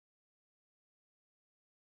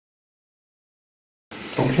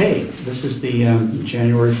Okay, this is the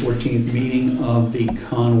January 14th meeting of the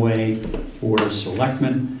Conway Board of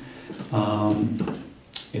Selectmen.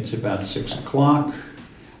 It's about 6 o'clock.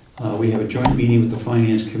 We have a joint meeting with the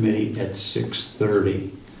Finance Committee at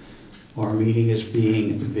 6:30. Our meeting is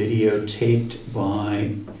being videotaped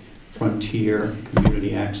by Frontier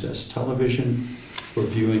Community Access Television for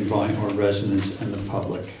viewing by our residents and the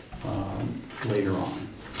public later on.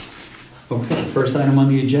 Okay, first item on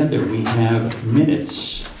the agenda, we have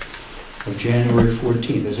minutes of January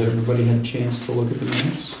 14th. Has everybody had a chance to look at the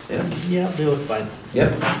minutes? Yeah, they look fine.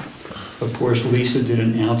 Yep. Of course, Lisa did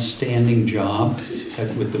an outstanding job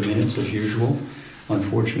with the minutes as usual.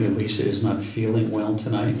 Unfortunately, Lisa is not feeling well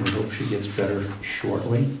tonight. We hope she gets better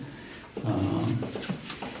shortly.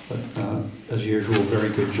 As usual,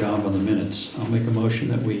 very good job on the minutes. I'll make a motion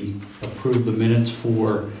that we approve the minutes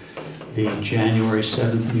for the January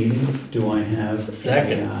 7th meeting. Do I have a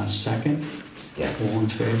second? Yeah. All in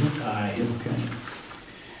favor? Aye.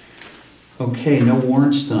 Okay, no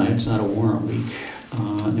warrants tonight. It's not a warrant week.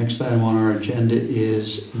 Next item on our agenda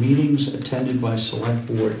is meetings attended by select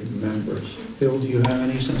board members. Phil, do you have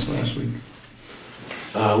any since last week?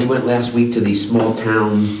 We went last week to the small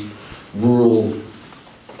town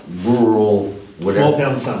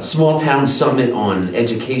whatever. Small town summit on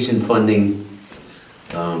education funding,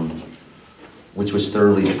 which was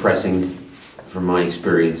thoroughly depressing from my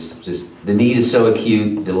experience. Just the need is so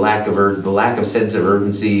acute, the lack of sense of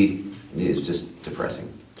urgency is just depressing.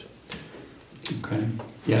 Okay,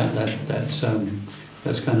 yeah, that's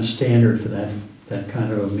kind of standard for that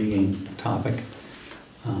kind of a meeting topic.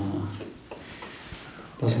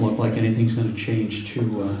 Doesn't look like anything's going to change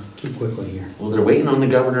too quickly here. Well, they're waiting on the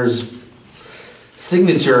governor's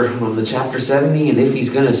signature on the Chapter 70, and if he's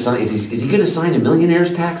going to sign, is he going to sign a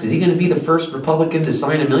millionaire's tax? Is he going to be the first Republican to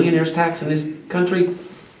sign a millionaire's tax in this country?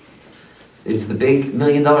 Is the big $1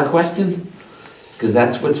 million question? Because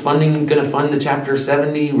that's what's going to fund the Chapter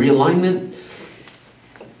 70 realignment.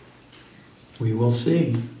 We will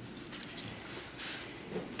see.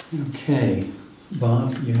 Okay,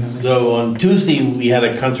 Bob, you have any? So on Tuesday, we had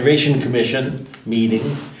a Conservation Commission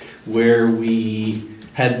meeting where we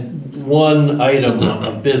had one item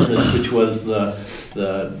of business, which was the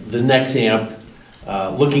Nexamp,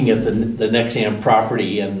 looking at the Nexamp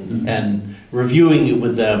property and reviewing it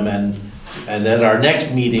with them, and at our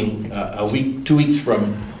next meeting, 2 weeks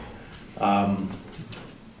from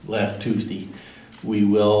last Tuesday, we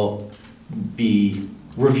will be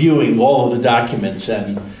reviewing all of the documents,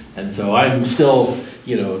 and so I'm still,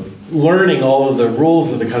 learning all of the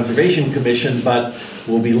rules of the Conservation Commission, but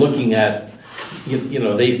we'll be looking at,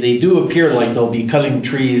 they do appear like they'll be cutting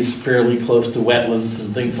trees fairly close to wetlands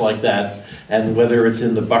and things like that, and whether it's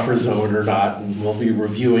in the buffer zone or not, and we'll be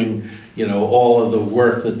reviewing, all of the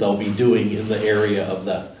work that they'll be doing in the area of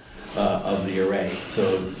the array.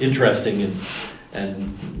 So it's interesting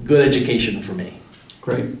and good education for me.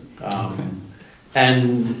 Great. Okay.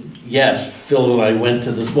 And yes, Phil and I went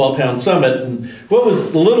to the Small Town Summit, and what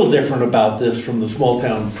was a little different about this from the small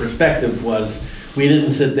town perspective was we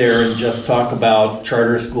didn't sit there and just talk about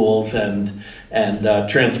charter schools and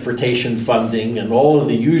transportation funding and all of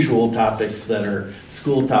the usual topics that are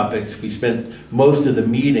school topics. We spent most of the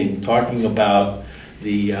meeting talking about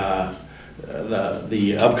the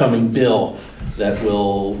upcoming bill that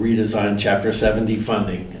will redesign Chapter 70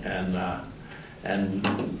 funding and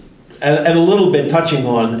a little bit touching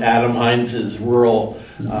on Adam Heinz's rural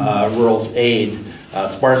aid,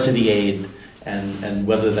 sparsity aid, and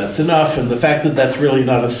whether that's enough, and the fact that that's really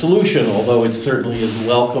not a solution, although it certainly is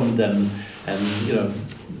welcomed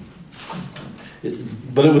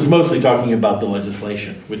but it was mostly talking about the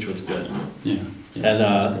legislation, which was good. Yeah. And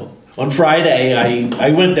on Friday, I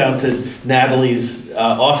went down to Natalie's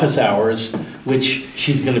office hours, which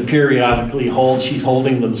she's going to periodically hold. She's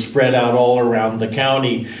holding them spread out all around the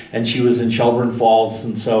county, and she was in Shelburne Falls,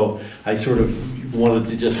 and so I sort of wanted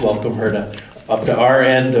to just welcome her up to our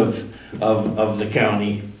end of the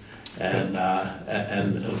county, and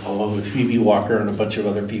along with Phoebe Walker and a bunch of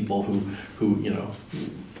other people who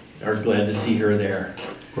are glad to see her there.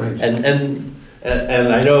 Great. And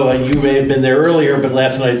I know you may have been there earlier, but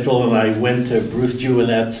last night Phil and I went to Bruce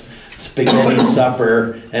Juanette's spaghetti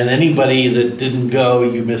supper, and anybody that didn't go,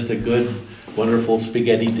 you missed a good, wonderful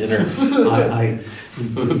spaghetti dinner. I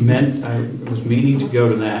was meaning to go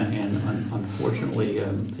to that, and unfortunately,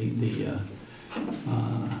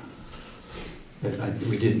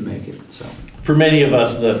 we didn't make it. So for many of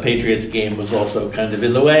us, the Patriots game was also kind of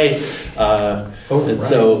in the way, and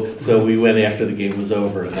so we went after the game was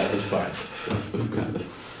over, and that was fine. Okay.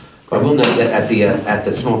 I will note that at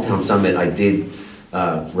the Small Town Summit, I did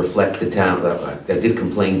reflect the town. I did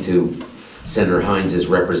complain to Senator Hines'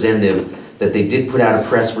 representative that they did put out a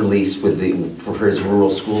press release for his rural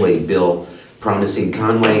school aid bill, promising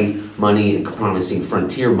Conway money and promising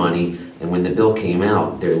Frontier money. And when the bill came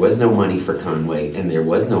out, there was no money for Conway and there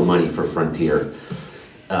was no money for Frontier.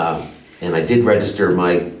 And I did register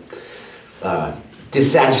my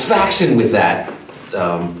dissatisfaction with that,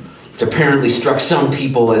 which apparently struck some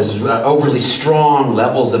people as overly strong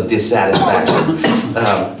levels of dissatisfaction.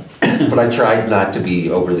 But I tried not to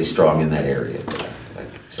be overly strong in that area.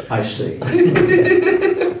 So. I see.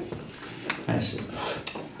 I see.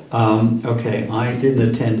 Okay, I didn't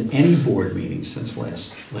attend any board meetings since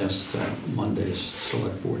last Monday's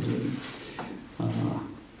select board meeting.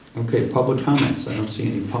 Okay, public comments. I don't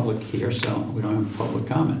see any public here, so we don't have public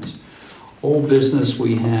comments. Old business,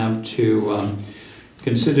 we have to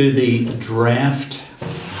consider the draft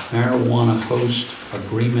marijuana host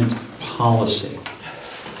agreement policy.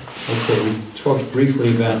 Okay, we talked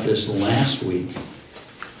briefly about this last week,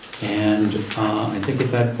 and I think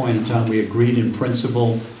at that point in time we agreed in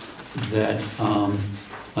principle that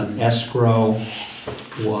an escrow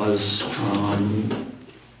was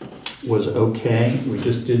okay. We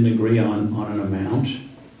just didn't agree on an amount.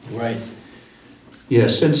 Right. Yeah,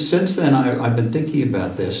 since then I've been thinking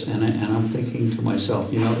about this, and I'm thinking to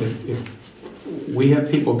myself, you know, if we have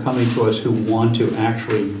people coming to us who want to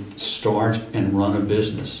actually start and run a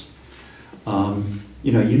business,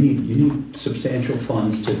 you know, you need substantial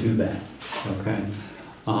funds to do that. Okay.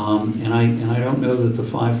 And I don't know that the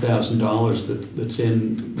 $5,000 that's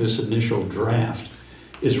in this initial draft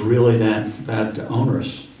is really that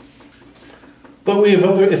onerous. But we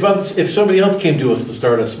have if somebody else came to us to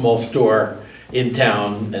start a small store in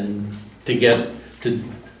town and to get to,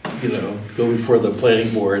 you know, go before the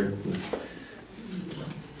planning board,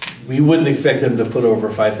 we wouldn't expect them to put over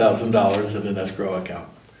 $5,000 in an escrow account.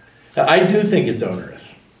 I do think it's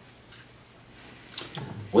onerous.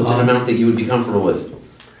 What's an amount that you would be comfortable with?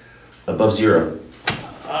 Above zero?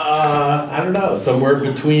 I don't know, somewhere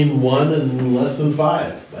between 1 and less than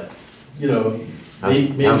 5, but, you know,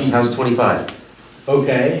 maybe. How's 25?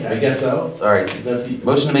 Okay, I guess so. All right,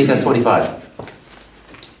 motion to make that 25.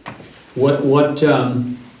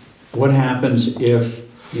 What happens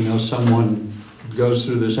if, you know, someone goes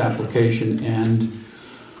through this application and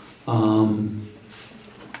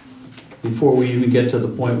before we even get to the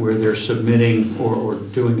point where they're submitting or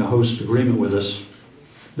doing a host agreement with us,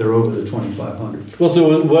 they're over the 2,500? Well,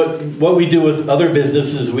 so what we do with other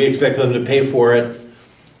businesses, we expect them to pay for it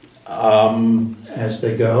as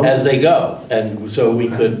they go? As they go. And so we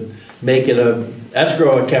could make it a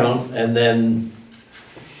escrow account and then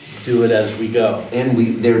do it as we go. And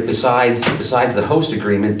besides the host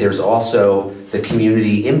agreement, there's also the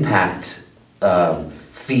community impact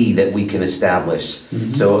fee that we can establish.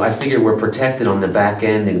 Mm-hmm. So I figure we're protected on the back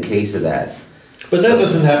end in case of that. But that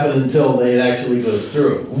doesn't happen until it actually goes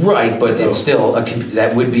through. Right, but it's still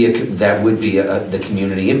that would be the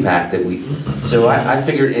community impact that we. So I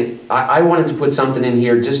figured I wanted to put something in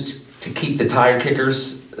here just to keep the tire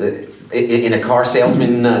kickers in a car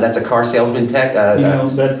salesman. That's a car salesman tech.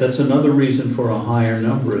 That's another reason for a higher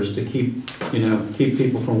number, is to keep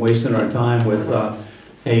people from wasting our time with,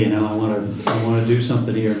 hey, you know, I want to do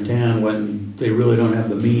something here in town when they really don't have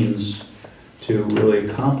the means to really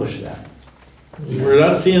accomplish that. We're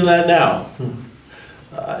not seeing that now.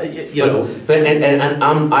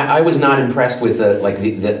 I was not impressed with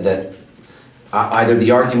either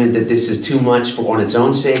the argument that this is too much on its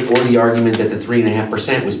own sake, or the argument that the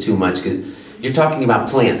 3.5% was too much. Cause you're talking about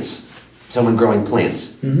plants, someone growing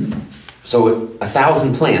plants. Mm-hmm. So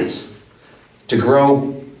 1,000 plants to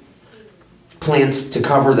grow plants to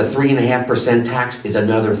cover the 3.5% tax is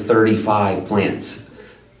another 35 plants.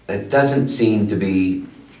 It doesn't seem to be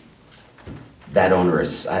that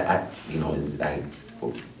onerous.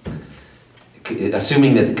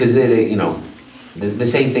 Assuming that, because they you know, the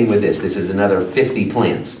same thing with this. This is another 50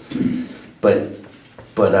 plants, but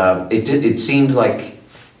it seems like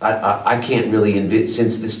I can't really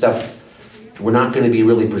since this stuff, we're not going to be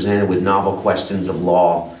really presented with novel questions of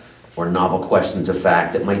law or novel questions of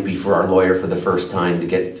fact that might be for our lawyer for the first time to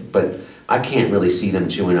get. But I can't really see them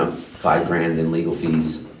chewing up $5,000 in legal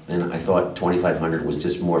fees, and I thought 2,500 was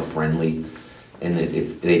just more friendly. And that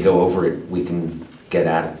if they go over it, we can get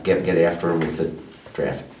after them with the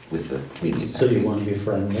draft, with the community. So you want to be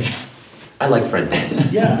friendly? I like friendly.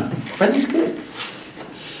 Yeah. Friendly's good.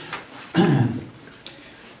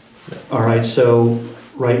 All right, so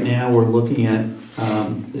right now we're looking at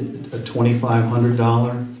a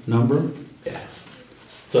 $2,500 number. Yeah.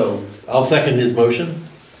 So I'll second his motion.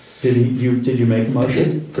 Did you make a motion?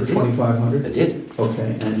 did. For I 2,500? did.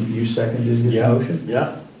 Okay, and you seconded his Yeah. motion?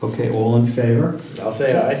 Yeah, Okay, all in favor? I'll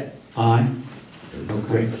say aye. Aye?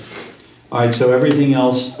 Okay. All right, so everything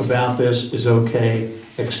else about this is okay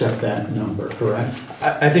except that number, correct?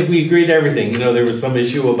 I think we agreed to everything. You know, there was some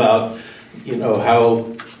issue about, you know, how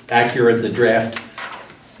accurate the draft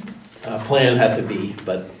plan had to be,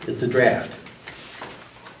 but it's a draft.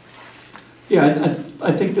 Yeah,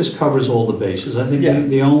 I think this covers all the bases. I think Yeah.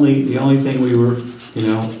 the only thing we were, you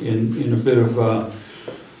know, in a bit of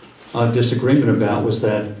a disagreement about was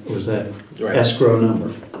that Right. escrow number.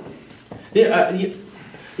 Yeah,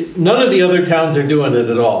 none of the other towns are doing it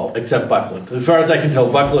at all, except Buckland. As far as I can tell,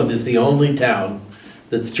 Buckland is the only town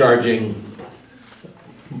that's charging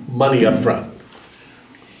money up front.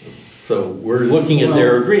 So we're looking at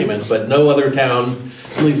their agreement, but no other town,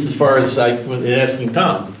 at least as far as I was asking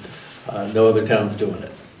Tom, no other town's doing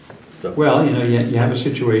it. So, Well, you know, you have a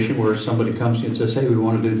situation where somebody comes to you and says, hey, we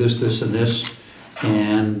want to do this, this, and this,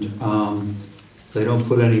 and they don't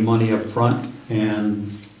put any money up front, and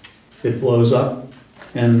it blows up,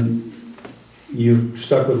 and you're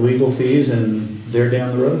stuck with legal fees, and they're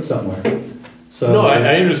down the road somewhere. So no,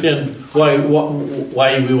 I understand why we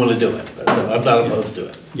want to do it, but I'm not opposed to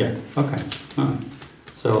it. Yeah, okay, all right.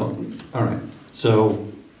 So, all right, so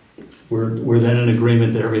we're then in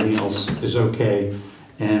agreement that everything else is okay,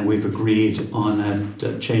 and we've agreed on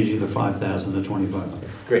that, changing the 5,000 to 2,500.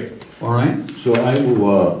 Great. All right? So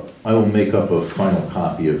I will make up a final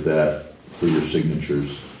copy of that for your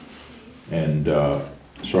signatures. And,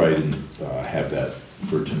 sorry I didn't have that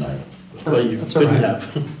for tonight. Well, you That's all couldn't right.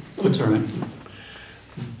 have. That's all right.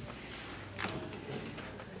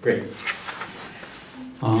 Great.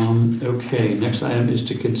 Okay, next item is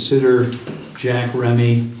to consider Jack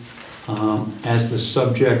Remy as the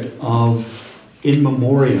subject of in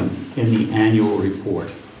memoriam in the annual report.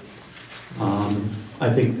 I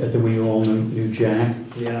think that we all knew Jack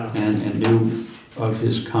Yeah. and knew of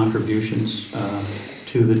his contributions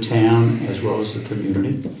to the town as well as the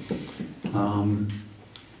community.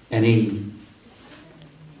 Any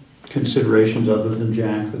considerations other than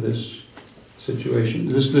Jack for this situation?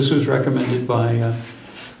 This was recommended by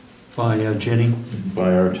Ginny.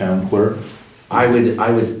 By our town clerk. I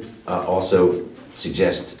would also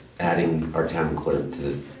suggest adding our town clerk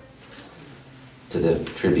to the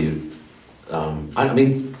tribute. I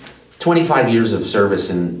mean, 25 years of service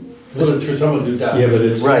and. Well, it's for someone who died. Yeah, but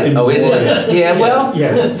it's. Right, in oh, is memoriam. it? Yeah, well.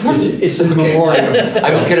 Yeah, it's in Okay. memoriam.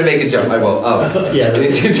 I was gonna make a joke, I will, oh. Yeah.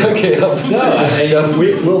 It's okay.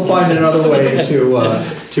 We'll find another way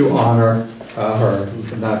to honor her,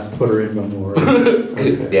 not put her in memoriam.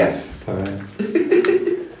 Okay. Yeah. All right.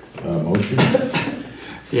 Motion?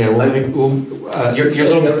 Yeah, we'll. Your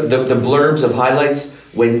little, the blurbs of highlights,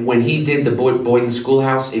 when he did the Boyden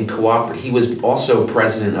Schoolhouse in he was also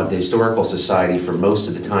president of the Historical Society for most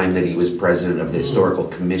of the time that he was president of the Historical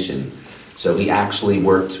Commission. So he actually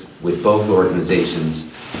worked with both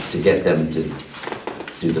organizations to get them to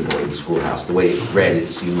do the Boyden Schoolhouse. The way it read, it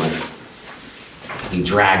seemed like he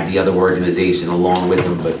dragged the other organization along with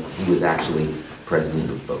him, but he was actually president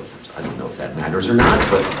of both. I don't know if that matters or not,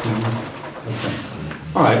 but. Okay.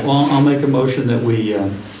 All right, well, I'll make a motion that we,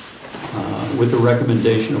 with the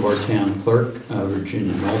recommendation of our town clerk,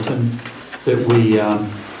 Virginia Moulton, that we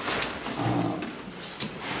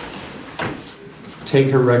take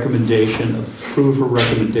her recommendation, approve her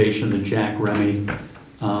recommendation that Jack Remy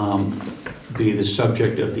be the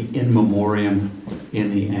subject of the in memoriam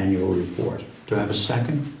in the annual report. Do I have a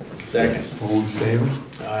second? Second. All in favor?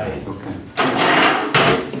 Aye. Okay.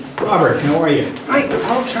 Robert, how are you? Hi,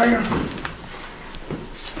 how are you?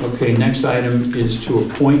 Okay, next item is to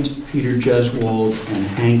appoint Peter Jeswold and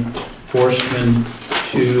Hank Horstman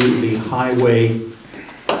to the Highway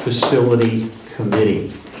Facility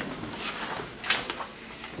Committee.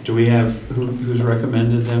 Do we have, who's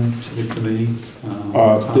recommended them to the committee?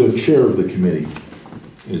 The chair of the committee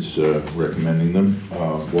is recommending them,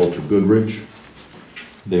 Walter Goodrich.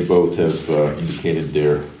 They both have indicated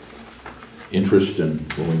their interest and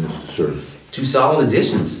willingness to serve. Two solid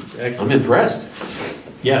additions. Excellent. I'm impressed.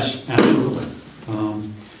 Yes, absolutely.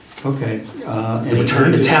 Okay. The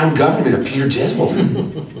return to town government of Peter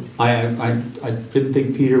Jeswold. I didn't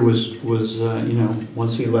think Peter was you know,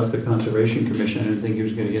 once he left the Conservation Commission, I didn't think he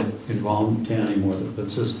was going to get involved in town anymore. But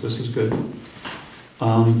this is good.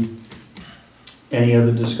 Any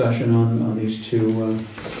other discussion on these two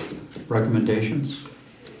recommendations?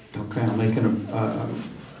 Okay, I'll make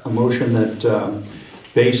a motion that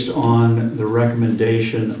based on the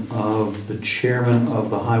recommendation of the chairman of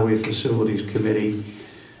the Highway Facilities Committee,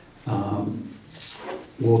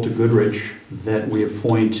 Walter Goodrich, that we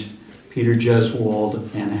appoint Peter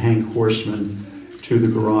Jeswald, and Hank Horseman to the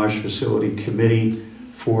Garage Facility Committee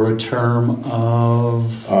for a term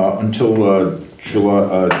of Until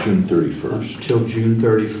June 31st. until June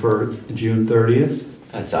 31st, June 30th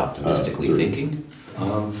That's optimistically 30. thinking.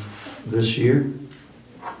 of this year,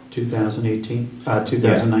 2019.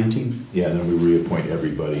 Yeah, then we reappoint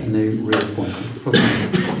everybody. And they reappoint. Okay.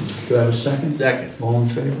 Do I have a second? Second. All in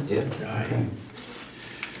favor? Yeah. Okay.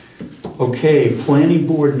 Okay, planning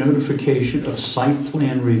board notification of site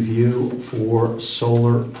plan review for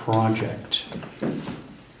solar project.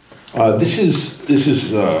 This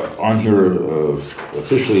is on here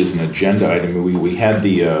officially as an agenda item. We had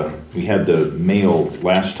the mail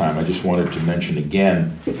last time. I just wanted to mention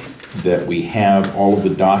again that we have all of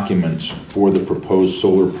the documents for the proposed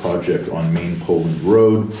solar project on Main Poland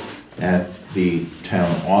Road at the town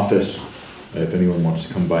office. If anyone wants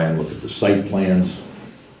to come by and look at the site plans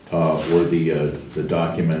or the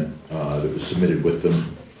document that was submitted with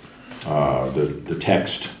them, the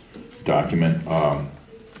text document.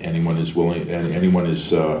 Anyone is willing, and anyone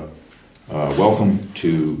is welcome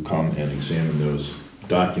to come and examine those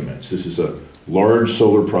documents. This is a large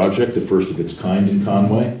solar project, the first of its kind in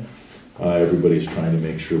Conway. Everybody's trying to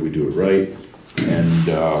make sure we do it right, and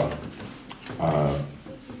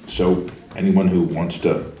so anyone who wants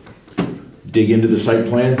to dig into the site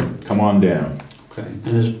plan, come on down. Okay,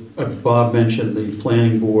 and as Bob mentioned, the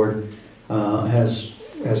planning board has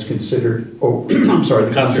considered, I'm sorry,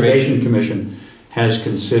 the Conservation Commission has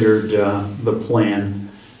considered the plan,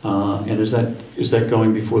 and is that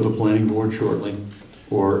going before the planning board shortly,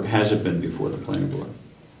 or has it been before the planning board?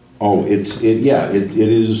 Oh, it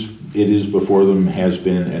is before them, has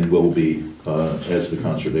been, and will be as the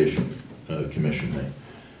Conservation Commission may.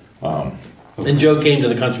 And Joe came to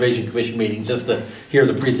the Conservation Commission meeting just to hear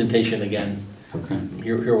the presentation again. Okay.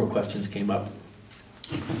 Hear what questions came up.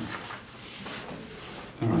 Okay.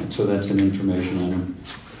 All right, so that's an information item.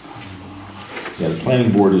 Yeah, the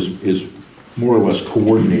planning board is more or less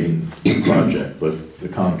coordinating the project, but the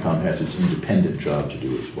Concom has its independent job to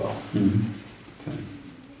do as well. Mhm. Okay.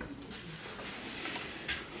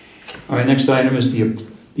 All right, next item is the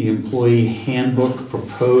employee handbook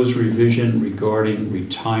proposed revision regarding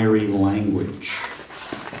retiree language.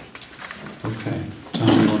 Okay,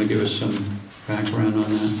 Tom, you want to give us some background on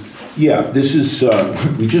that? Yeah, this is,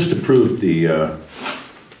 we just approved the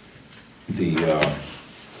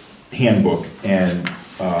handbook, and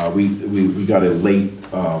we got a late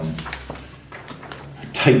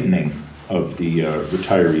tightening of the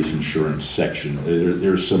retirees insurance section.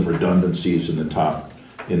 There's some redundancies in the top,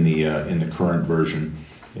 in the current version.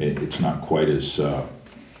 It's not quite as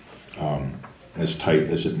tight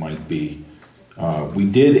as it might be. We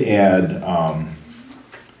did add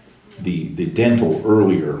the dental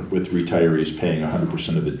earlier, with retirees paying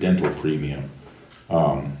 100% of the dental premium.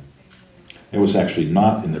 It was actually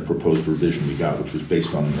not in the proposed revision we got, which was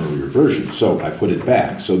based on an earlier version, so I put it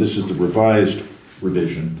back. So this is the revised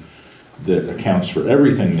revision that accounts for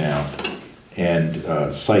everything now and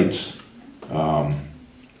cites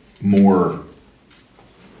more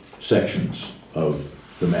sections of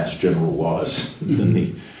the Mass General laws than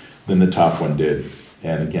the top one did,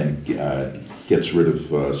 and again gets rid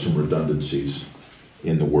of some redundancies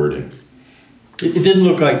in the wording. It didn't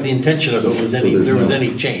look like the intention of it was any, there was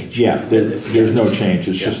any change. Yeah, there's no change.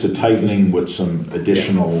 It's just a tightening with some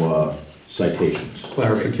additional citations.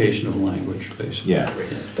 Clarification of language, basically. Yeah,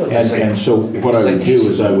 and so what I would do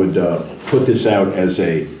is I would put this out as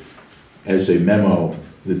a memo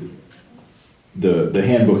that the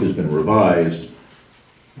handbook has been revised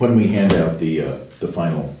when we hand out the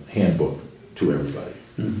final handbook to everybody.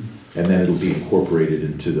 Mhm. And then it'll be incorporated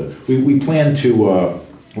into we plan to,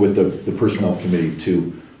 with the Personnel Committee,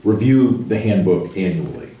 to review the handbook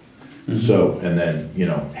annually. Mm-hmm. So, and then,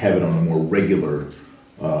 have it on a more regular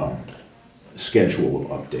schedule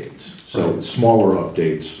of updates. So smaller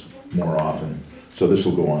updates more often. So this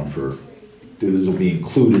will go on this will be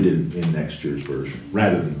included in next year's version,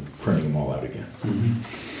 rather than printing them all out again.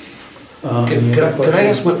 Mm-hmm. Could I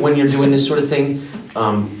ask, when you're doing this sort of thing,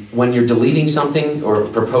 when you're deleting something or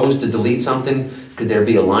propose to delete something, could there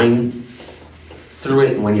be a line through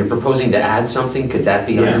it? And when you're proposing to add something, could that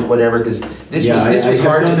be under whatever? Because this was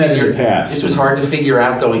hard to figure. This was hard to figure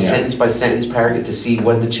out, going sentence by sentence, paragraph, to see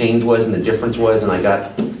what the change was and the difference was, and I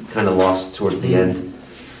got kind of lost towards the end.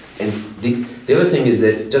 And the other thing is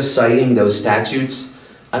that just citing those statutes,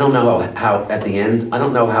 I don't know how at the end, I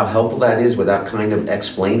don't know how helpful that is without kind of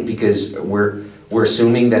explain, because we're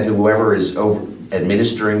assuming that whoever is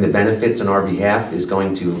administering the benefits on our behalf is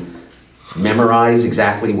going to memorize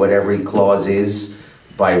exactly what every clause is,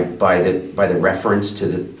 by the reference to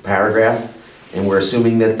the paragraph, and we're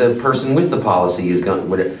assuming that the person with the policy is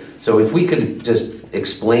going, so if we could just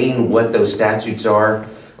explain what those statutes are,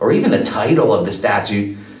 or even the title of the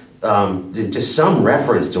statute, just some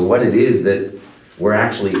reference to what it is that we're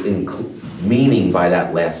actually meaning by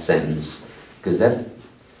that last sentence, because that,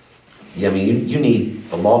 yeah, I mean, you need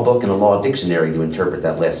a law book and a law dictionary to interpret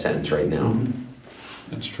that last sentence right now.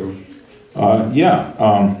 That's true.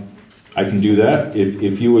 I can do that.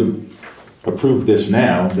 If you would approve this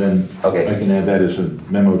now, then Okay. I can add that as a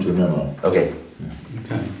memo to the memo. Okay.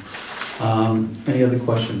 Okay. Any other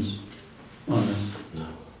questions on this? No.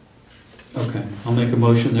 Okay, I'll make a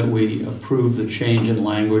motion that we approve the change in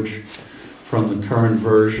language from the current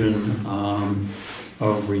version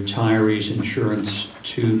of retirees insurance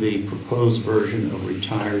to the proposed version of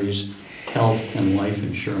retirees health and life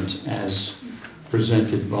insurance as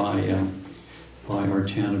presented by our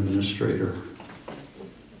town administrator,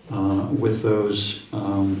 with those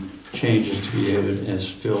changes to be added as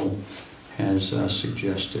Phil has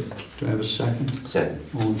suggested. Do I have a second? Second.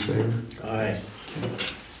 All in favor? Aye.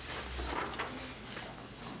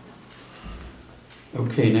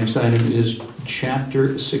 Okay, next item is Chapter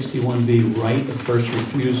 61B, right of first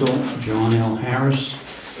refusal, John L. Harris,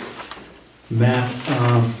 map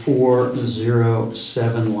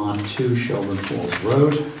 407, lot 2, Shelburne Falls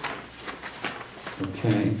Road.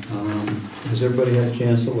 Okay, has everybody had a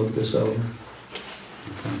chance to look this over?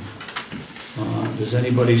 Okay. Does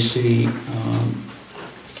anybody see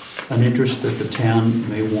an interest that the town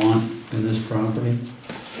may want in this property?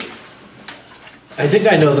 I think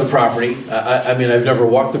I know the property. I mean, I've never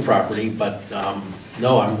walked the property, but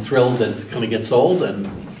no, I'm thrilled that it's going to get sold, and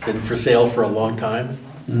it's been for sale for a long time.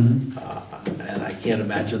 Mm-hmm. And I can't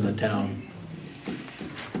imagine the town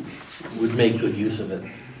would make good use of it.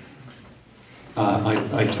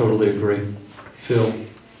 I totally agree. Phil?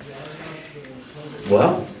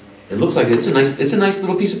 Well, it looks like it's a nice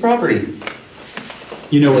little piece of property.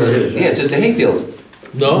 You know where it is? Yeah, it's just a hayfield.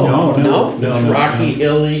 No. It's rocky,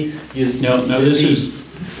 hilly. No, this is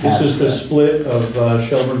the split of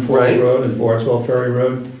Shelburne Falls Right. Road and Bardswell Ferry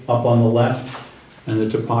Road up on the left, and the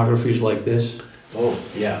topography is like this. Oh,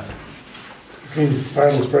 yeah. Between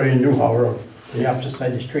Bartlesbury Ferry and Newhall Road, the opposite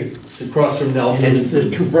side of the street. It's across from Nelson. And there's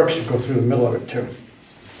two brooks that go through the middle of it too.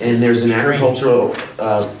 And there's an Strange. agricultural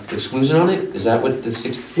exclusion on it? Is that what the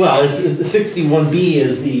Well, the 61B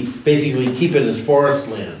is basically keep it as forest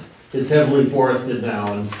land. It's heavily forested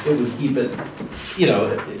now, and it would keep it,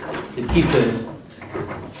 it keeps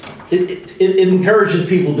it, it encourages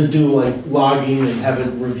people to do like logging and have it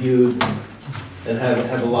reviewed and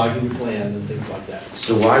have a logging plan and things like that.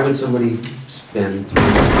 So why would somebody spend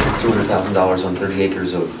 $200,000 on 30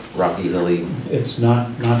 acres of rocky, hilly? It's not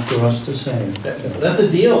for us to say. That's a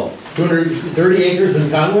deal. 230 acres in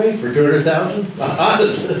Conway for 200,000?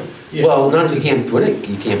 Yeah. Well, not if you can't put it.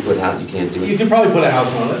 You can't put out. You can't do You it. could probably put a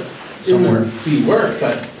house on it. Somewhere. It would be work,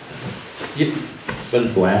 but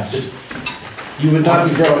It's last. you would not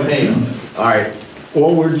be growing hay on it. All right.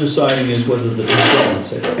 All we're deciding is whether the town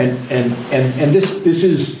wants it. And this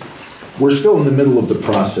is, we're still in the middle of the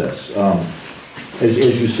process. As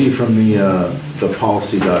you see from the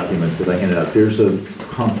policy document that I handed out, there's a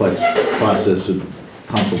complex process of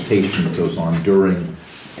consultation that goes on during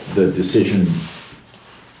the decision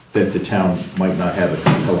that the town might not have a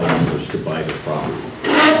compelling interest to buy the property.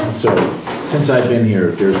 So, since I've been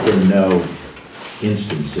here, there's been no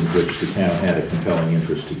instance in which the town had a compelling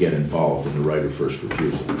interest to get involved in the right of first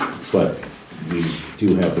refusal. But we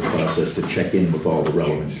do have the process to check in with all the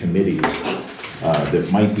relevant committees that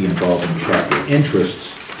might be involved in chapter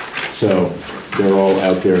interests. So they're all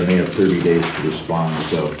out there and they have 30 days to respond.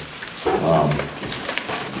 So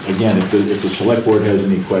again, if the select board has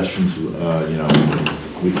any questions,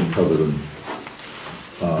 we can cover them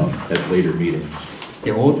at later meetings.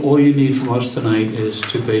 Yeah, all you need from us tonight is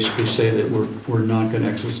to basically say that we're not going to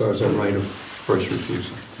exercise our right of first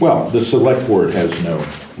refusal. Well, the select board has no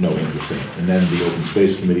interest in it, and then the open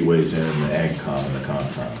space committee weighs in, and the AgCom and the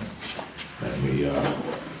CONCOM. And we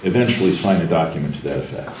eventually sign a document to that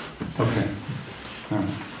effect. Okay. All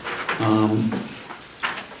right.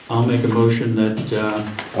 I'll make a motion that,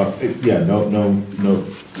 No.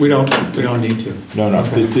 we don't need to. No,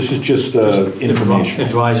 Okay. this is just information.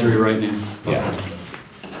 Advisory right now. Yeah.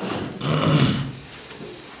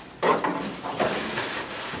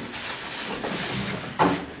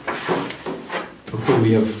 Okay,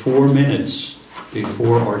 we have 4 minutes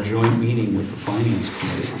before our joint meeting with the Finance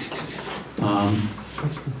Committee.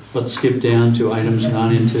 Let's skip down to items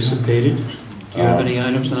not anticipated. Do you have any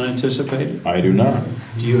items not anticipated? I do not.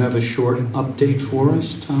 Do you have a short update for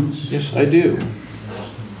us, Thomas? Yes, I do.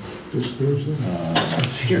 This Thursday?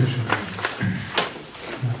 Here.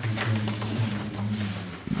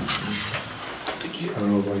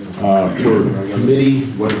 For committee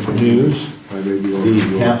news,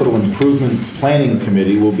 the Capital Improvement Planning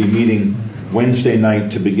Committee will be meeting Wednesday night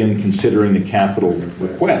to begin considering the capital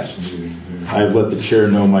requests. I have let the chair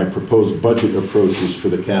know my proposed budget approaches for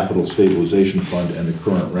the Capital Stabilization Fund and the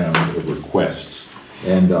current round of requests.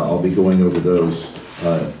 And I'll be going over those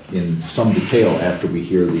in some detail after we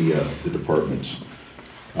hear the departments.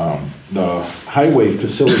 The Highway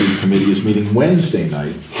Facility Committee is meeting Wednesday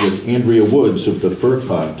night with Andrea Woods of the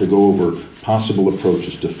FERCOG to go over possible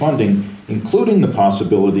approaches to funding, including the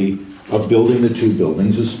possibility of building the two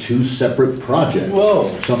buildings as two separate projects. Whoa.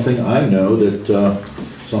 Something I know that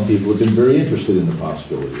some people have been very interested in the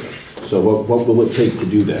possibility of. So what will it take to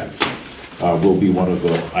do that? Will be one of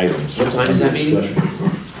the items. What time is that meeting?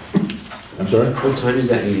 I'm sorry? What time is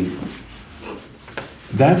that meeting?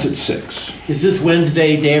 That's at 6. Is this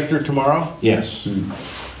Wednesday, day after tomorrow? Yes.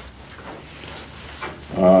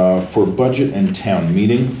 For budget and town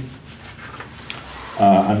meeting,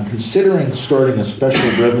 I'm considering starting a special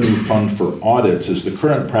revenue fund for audits, as the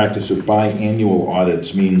current practice of biannual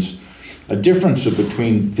audits means a difference of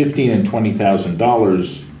between $15,000 and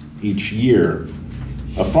 $20,000 each year.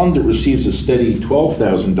 A fund that receives a steady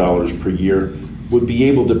 $12,000 per year would be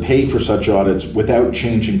able to pay for such audits without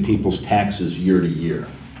changing people's taxes year to year.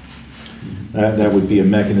 That would be a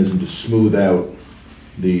mechanism to smooth out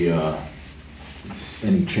the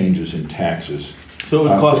any changes in taxes. So it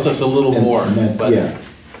would cost us a little more, but Yeah.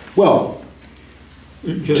 Well,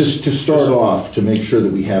 just to start off, to make sure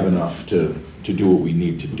that we have enough to do what we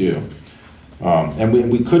need to do. And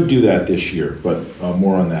we could do that this year, but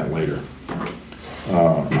more on that later.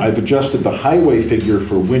 I've adjusted the highway figure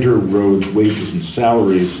for winter roads, wages, and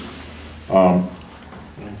salaries. And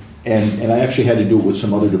I actually had to do it with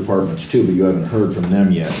some other departments too, but you haven't heard from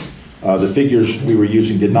them yet. The figures we were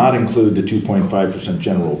using did not include the 2.5%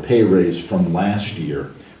 general pay raise from last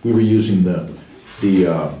year. We were using the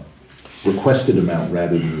requested amount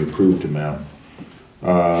rather than the approved amount.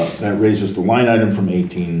 That raises the line item from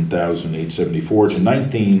 $18,874 to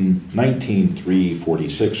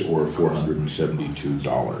 $19,346, or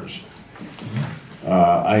 $472.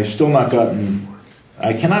 I've still not gotten,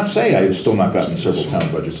 I cannot say I have still not gotten several town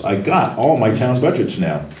budgets. I got all my town budgets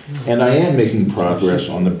now, and I am making progress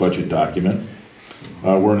on the budget document.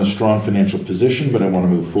 We're in a strong financial position, but I want to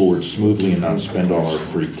move forward smoothly and not spend all our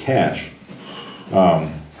free cash.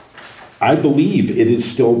 I believe it is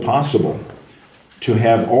still possible to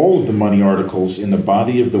have all of the money articles in the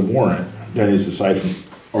body of the warrant, that is, aside from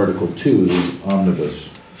Article 2, the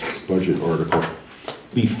omnibus budget article,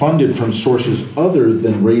 be funded from sources other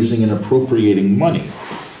than raising and appropriating money,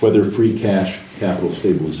 whether free cash, capital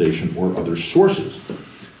stabilization, or other sources.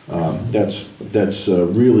 That's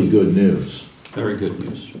really good news. Very good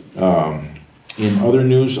news. In other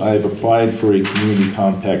news, I've applied for a community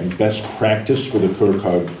compact best practice for the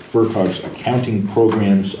FERCOG's accounting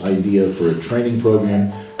programs idea for a training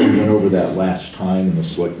program. We went over that last time, and the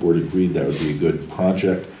select board agreed that would be a good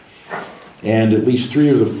project. And at least 3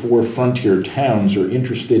 of the 4 frontier towns are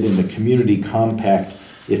interested in the community compact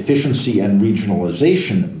efficiency and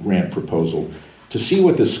regionalization grant proposal to see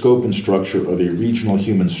what the scope and structure of a regional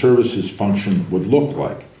human services function would look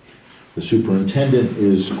like. The superintendent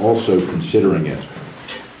is also considering it,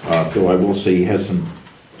 though I will say he has some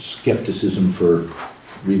skepticism for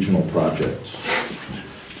regional projects.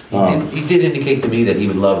 He did indicate to me that he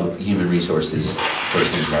would love a human resources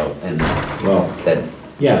person though, and Well, that,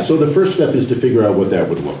 yeah, so the first step is to figure out what that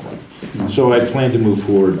would look like. So I plan to move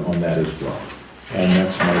forward on that as well. And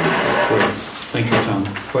that's my report. Great. Thank you, Tom.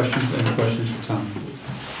 Questions? Any questions for Tom?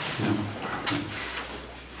 No?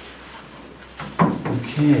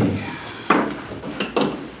 Okay.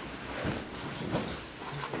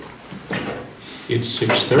 It's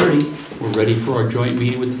 6:30. We're ready for our joint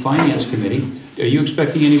meeting with the Finance Committee. Are you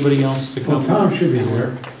expecting anybody else to come? Well, Tom should be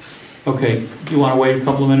there. Okay. Do you want to wait a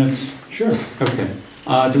couple of minutes? Sure. Okay.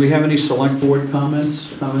 Do we have any select board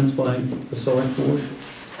comments? Comments by the select board?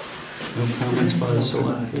 No comments by the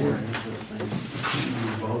select board.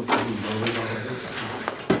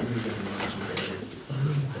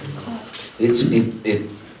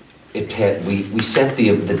 we set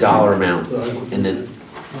the dollar amount, and then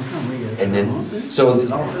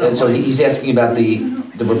so he's asking about the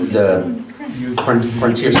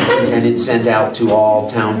Frontier Superintendent sent out to all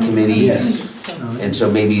town committees. And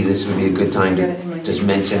so maybe this would be a good time to just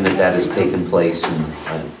mention that that has taken place.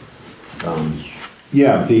 And,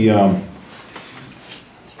 Yeah,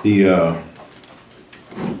 the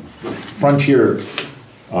Frontier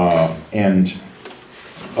and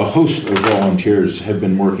a host of volunteers have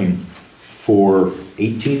been working for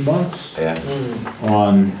 18 months Yeah.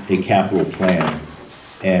 on a capital plan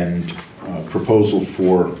and proposal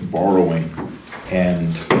for borrowing.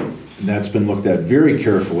 And that's been looked at very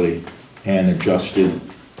carefully and adjusted.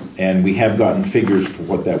 And we have gotten figures for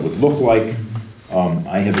what that would look like.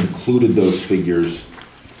 I have included those figures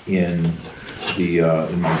in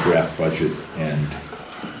my draft budget, and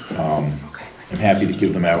I'm happy to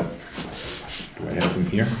give them out. Do I have them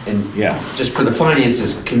here? And Yeah. just for the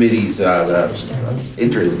finances committee's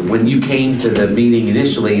interest, when you came to the meeting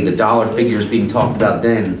initially, the dollar figures being talked about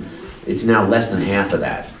then, it's now less than half of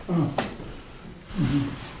that.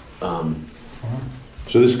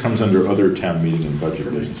 So this comes under other town meeting and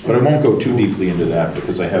budget business, but I won't go too deeply into that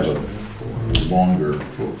because I have a longer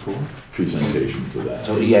presentation for that.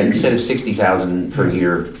 So yeah, instead of 60,000 per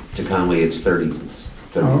year to Conway, it's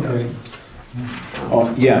 30,000.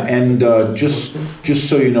 Yeah, and just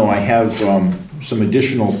so you know, I have some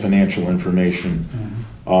additional financial information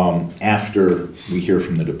after we hear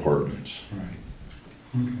from the departments.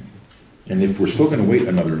 And if we're still going to wait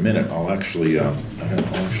another minute, I'll actually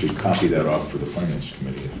copy that off for the finance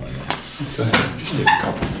committee if I may. Go ahead. Just take a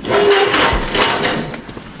couple.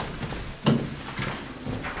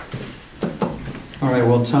 All right,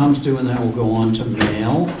 while Tom's doing that, we'll go on to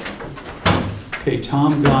mail. Okay,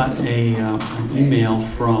 Tom got an email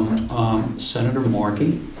from Senator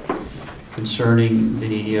Markey concerning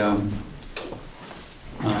the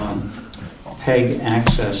PEG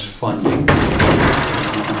access funding.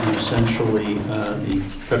 And essentially, the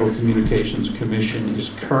Federal Communications Commission is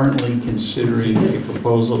currently considering a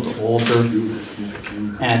proposal to alter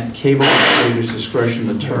at cable operators' discretion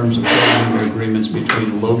the terms of government agreements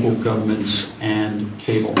between local governments and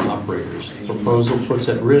cable operators. The proposal puts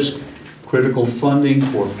at risk critical funding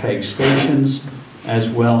for PEG stations, as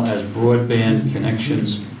well as broadband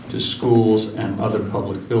connections to schools and other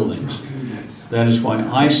public buildings. That is why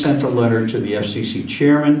I sent a letter to the FCC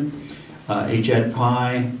chairman, Ed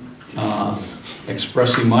Pye,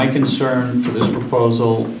 expressing my concern for this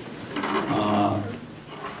proposal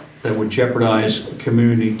that would jeopardize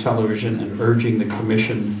community television and urging the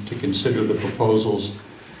commission to consider the proposal's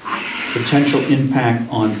potential impact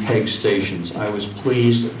on PEG stations. I was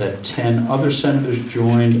pleased that 10 other senators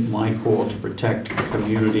joined my call to protect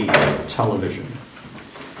community television.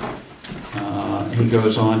 He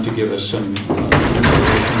goes on to give us some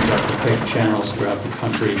information about the PEG channels throughout the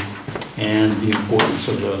country and the importance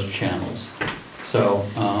of those channels. So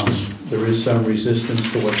there is some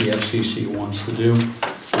resistance to what the FCC wants to do,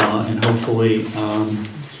 and hopefully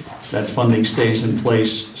that funding stays in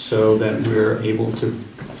place so that we're able to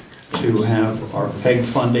have our PEG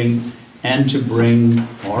funding and to bring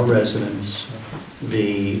our residents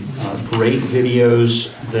the great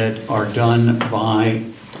videos that are done by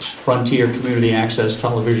Frontier Community Access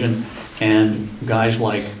Television and guys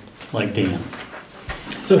like Dan.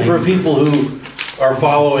 So for people who are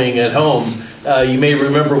following at home, you may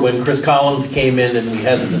remember when Chris Collins came in and we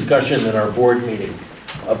had a discussion in our board meeting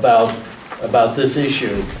about this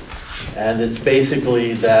issue. And it's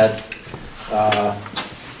basically that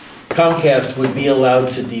Comcast would be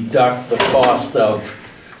allowed to deduct the cost of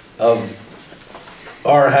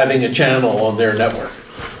our having a channel on their network.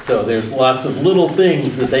 So there's lots of little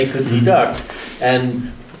things that they could deduct,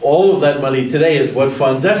 and all of that money today is what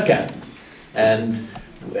funds FCAT. And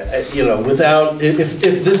you know, without, if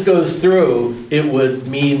this goes through, it would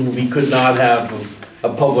mean we could not have a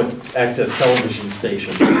public access television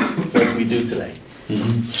station like we do today.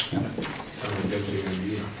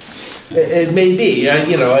 It may be,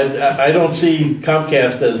 you know, I don't see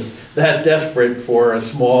Comcast as that desperate for a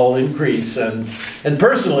small increase, and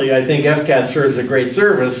personally, I think FCAT serves a great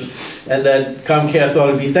service, and that Comcast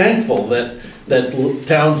ought to be thankful that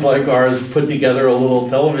towns like ours put together a little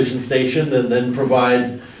television station and then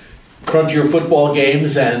provide Frontier football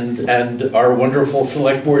games and our wonderful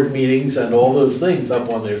select board meetings and all those things up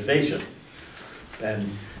on their station. And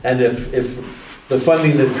if the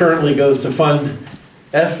funding that currently goes to fund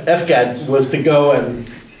FCAT was to go and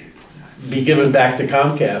be given back to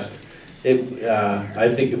Comcast,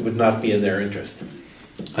 I think it would not be in their interest.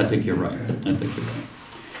 I think you're right.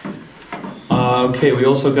 Okay, we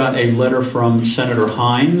also got a letter from Senator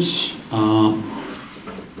Hines.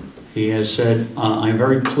 He has said, I'm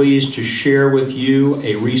very pleased to share with you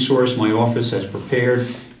a resource my office has prepared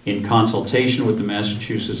in consultation with the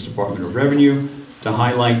Massachusetts Department of Revenue to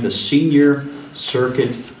highlight the senior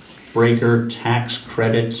circuit breaker tax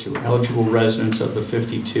credit to eligible residents of the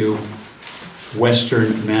 52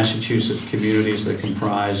 Western Massachusetts communities that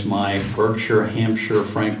comprise my Berkshire, Hampshire,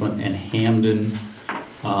 Franklin, and Hamden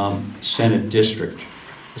Senate District.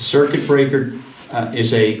 The circuit breaker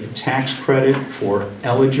is a tax credit for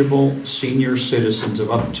eligible senior citizens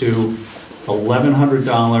of up to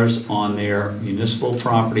 $1,100 on their municipal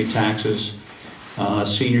property taxes,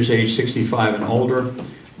 seniors age 65 and older,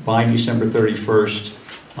 by December 31st,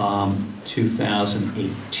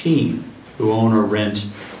 2018, who own or rent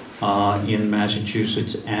in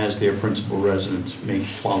Massachusetts as their principal residence may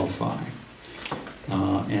qualify.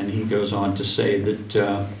 And he goes on to say that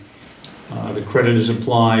the credit is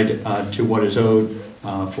applied to what is owed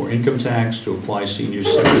for income tax. To apply, seniors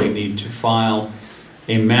simply need to file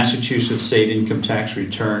a Massachusetts state income tax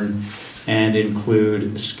return and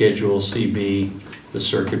include Schedule CB, the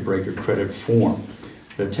circuit breaker credit form.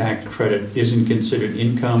 The tax credit isn't considered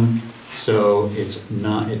income, so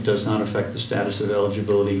it does not affect the status of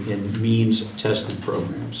eligibility in means-tested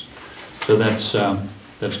programs. So that's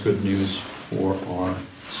good news for our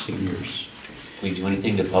seniors. Can we do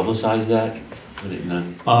anything to publicize that? Would it not?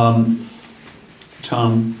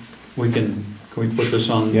 Tom, can we put this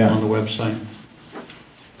on the website?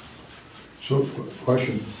 So,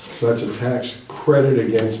 question, so that's a tax credit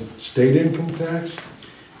against state income tax?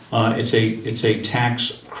 It's a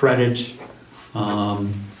tax credit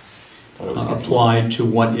applied to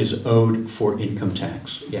what is owed for income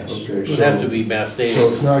tax, yes. Okay, It would have to be Mass so State.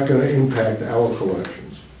 it's not gonna impact our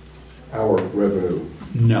collections, our revenue?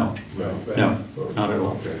 No, No, not at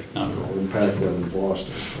all. Okay. Not at all. It'll impact them in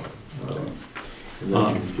Boston. And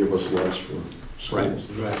they can give us less for schools.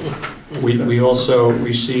 We also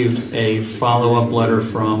received a follow-up letter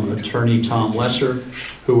from Attorney Tom Lesser,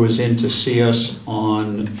 who was in to see us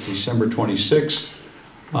on December 26th,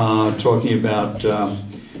 talking about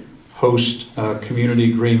host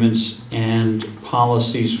community agreements and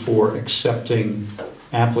policies for accepting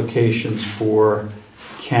applications for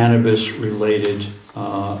cannabis-related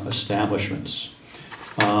establishments.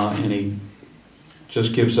 And he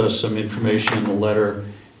just gives us some information in the letter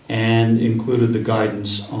and included the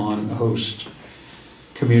guidance on host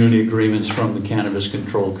community agreements from the Cannabis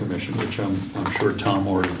Control Commission, which I'm sure Tom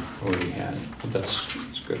already had, but that's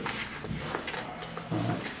good.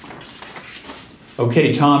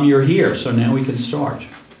 Okay, Tom, you're here, so now we can start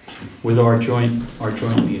with our joint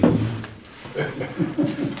meeting.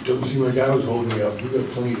 Don't see my guy was holding me up. We got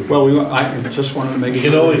plenty to. Well, I just wanted to make You sure.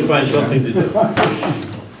 can always find something to do.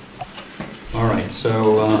 All right,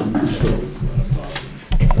 so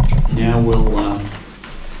now we'll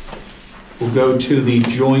go to the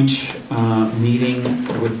joint meeting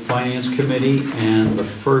with Finance Committee, and the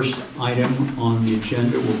first item on the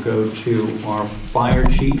agenda will go to our Fire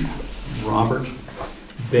Chief, Robert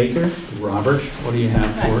Baker. Robert, what do you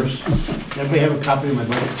have for us? Everybody have a copy of my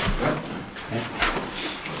budget?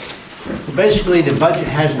 Well, basically, the budget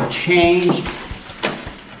hasn't changed,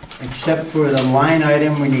 except for the line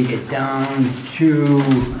item when you get down to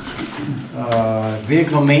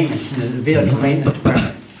vehicle maintenance, in the vehicle maintenance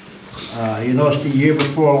department. You notice the year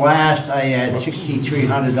before last, I had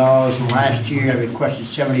 $6,300, and last year I requested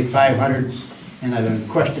 $7,500, and I've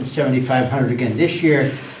requested $7,500 again this year,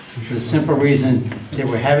 for the simple reason that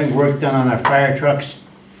we're having work done on our fire trucks,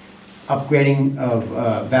 upgrading of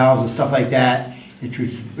valves and stuff like that,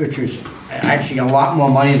 which was actually a lot more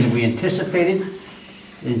money than we anticipated.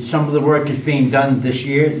 And some of the work is being done this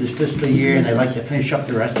year, this fiscal year, and I'd like to finish up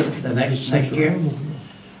the rest of it the next year.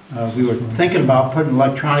 We were thinking about putting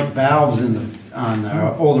electronic valves on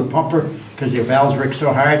our older pumper because their valves work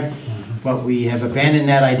so hard, but we have abandoned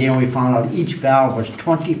that idea, and we found out each valve was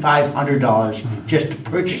 $2,500 just to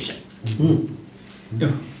purchase it.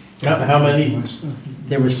 How many?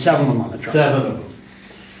 There were 7 of them on the truck. 7 of them.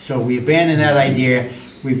 So we abandoned that idea.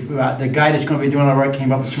 The guy that's going to be doing our work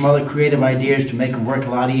came up with some other creative ideas to make them work a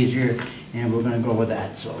lot easier, and we're going to go with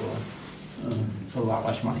that. So it's a lot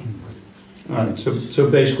less money. All right, so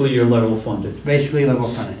basically you're level funded. Basically level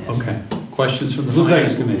funded. Yes. Okay. Questions from the Looks Finance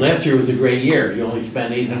like Committee? last year was a great year. You only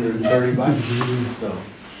spent $830.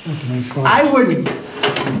 So.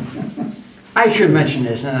 I should mention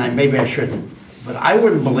this, and maybe I shouldn't, but I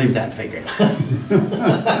wouldn't believe that figure.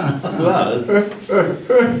 Well, We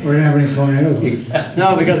didn't have any tornadoes.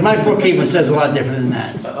 No, because my bookkeeping says a lot different than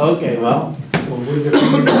that. okay, well, Well, where did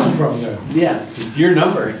it come from then? yeah, it's your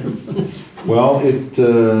number. Well,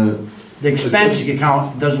 The expense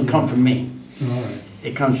account doesn't come from me. All right.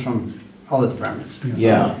 It comes from other departments.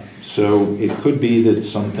 yeah, so it could be that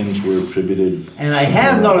some things were attributed. And I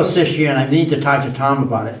have noticed this year, and I need to talk to Tom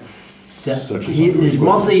about it, that Such as his under-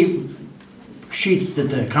 monthly sheets that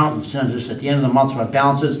the accountant sends us at the end of the month about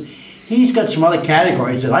balances, he's got some other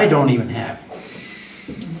categories that I don't even have.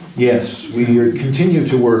 Yes, we continue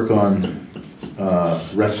to work on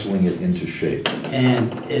wrestling it into shape.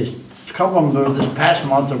 And is a couple of them this past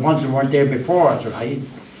month, the ones that weren't there before, so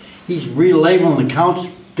he's relabeling accounts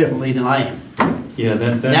differently than I am. Yeah,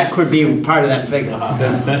 And that could be part of that figure.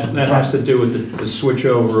 that has to do with the switch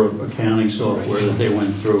over of accounting software that they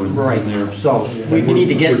went through and Right, there. so we need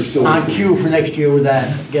to get on cue for next year with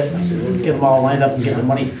that, get them all lined up and get the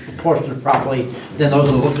money proportionate properly, then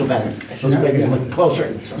those will look better. Those figures look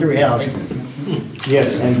closer to reality.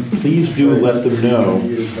 Yes, and please do let them know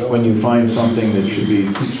when you find something that should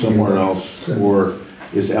be somewhere else or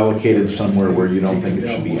is allocated somewhere where you don't think it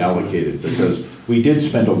should be allocated, because we did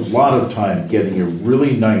spend a lot of time getting a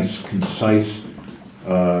really nice, concise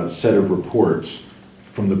set of reports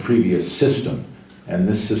from the previous system. And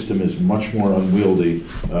this system is much more unwieldy,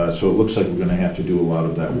 so it looks like we're gonna have to do a lot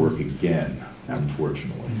of that work again,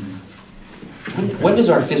 unfortunately. When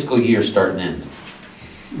does our fiscal year start and end?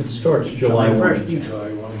 It starts July 1st.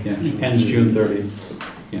 Yeah, ends June 30th.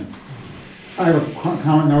 Yeah. I have a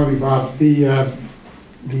comment now, Bob.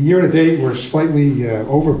 The year-to-date, we're slightly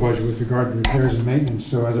over budget with regard to repairs and maintenance,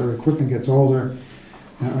 so as our equipment gets older,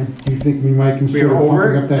 do you think we might consider We're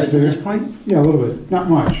over bumping up that at figure? this point? Yeah, a little bit, not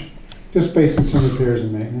much, just based on some repairs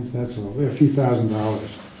and maintenance, that's all, a few $1,000s.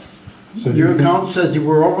 So do you Your think- account says you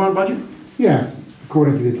were over on budget? Yeah,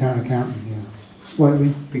 according to the town accountant, yeah,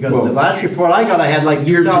 slightly. Because the last report I got, I had like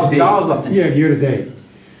 $2,000 left in it. Yeah, year-to-date.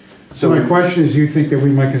 So my question is, you think that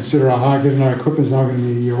we might consider given our equipment's now gonna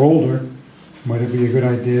be a year older, might it be a good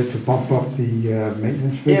idea to bump up the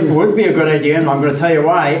maintenance figure? It would be a good idea, and I'm gonna tell you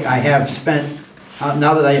why. I have spent,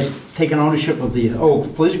 now that I've taken ownership of the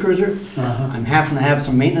old police cruiser, I'm having to have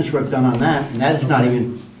some maintenance work done on that, and that is not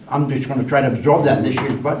even, I'm just gonna try to absorb that in this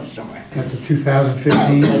year's budget somewhere. That's a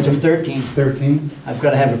 2015? That's a 13. 13? I've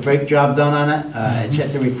gotta have a brake job done on it. It's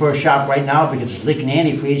at the repair shop right now because it's leaking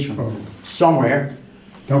antifreeze from somewhere.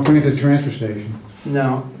 Don't bring it to the transfer station.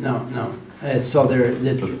 No. So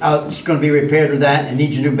it's gonna be repaired with that, and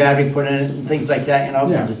needs a new battery put in it and things like that, you know.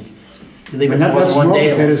 Yeah. You leave it And more that's than one small day, it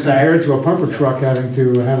won't potatoes start. compared to a pumper truck having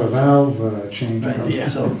to have a valve change.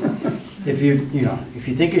 Right, so, if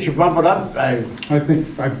you think you should bump it up, I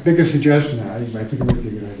think a suggestion, I think it would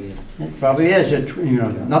be a good idea. it probably is,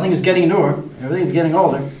 nothing is getting newer, everything's getting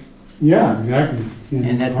older, Yeah, exactly. Yeah.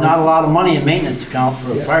 and that's not a lot of money in maintenance account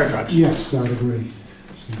for fire trucks. Yes, I would agree.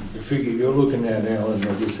 The figure you're looking at, Alan,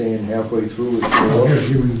 that you're saying halfway through is Oh, four.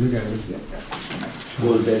 here, you got it.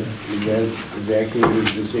 Well, is that exactly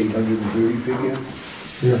as this 830 figure?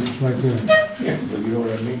 Yeah, right there. Yeah. But you know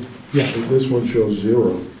what I mean? Yeah. This one shows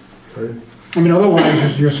 0, right? I mean,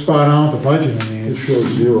 otherwise, you're spot on with the budget, I mean, It it's shows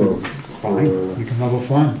 0. fine, you can level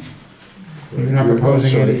fund. You're not You're proposing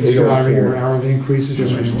sorry, any salary 804. or hourly increases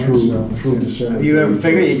Just or was anything, through so. December. Have you ever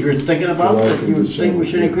figured, you were thinking about, July that through you would think we December.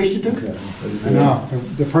 should increase it to? Okay. I know,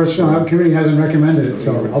 the personnel committee hasn't recommended it,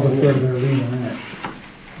 so I'll defer to their lead on that.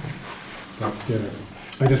 But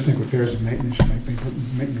I just think repairs and maintenance might be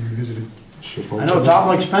revisited. I know it's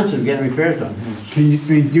awful expensive getting repairs done. Can you, I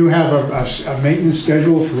mean, do you have a maintenance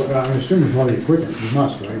schedule for, I'm assuming all the equipment, you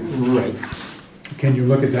must, right? Right. Can you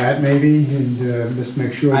look at that maybe and just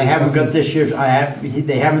make sure? I that haven't got nothing- this year's,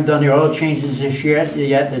 they haven't done the oil changes this year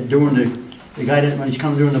yet, they're doing the guy that, when he's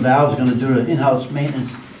coming doing the valves, is gonna do the in-house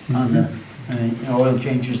maintenance on the, oil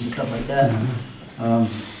changes and stuff like that.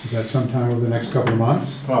 Is that sometime over the next couple of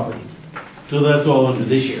months? Probably, So that's all under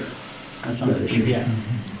this year. that's not this year, yeah.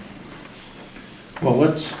 Well,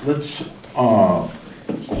 let's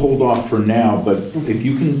hold off for now, but if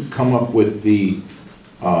you can come up with the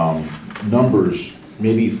numbers,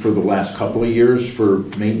 maybe for the last couple of years for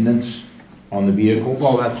maintenance on the vehicles?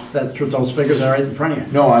 Well, that's what those figures are right in front of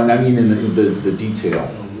you. No, I mean in the detail.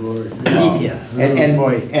 Yeah.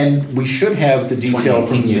 Boy. And we should have the detail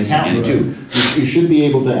from the accountant too. You should be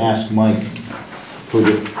able to ask Mike for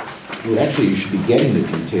well, actually, you should be getting the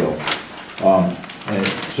detail.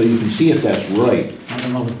 So you can see if that's right. I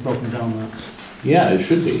don't know if it's broken down now. Yeah, it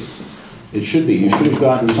should be. It should be. You should have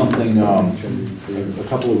gotten something a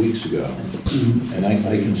couple of weeks ago. And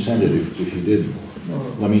I can send it if you didn't.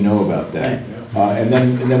 Let me know about that. And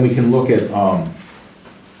then we can look at,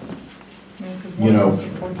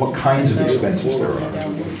 what kinds of expenses there are.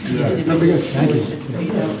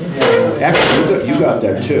 Actually, you got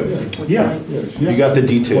that too. Yeah. You got the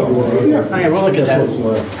detail. Okay, we'll look at that.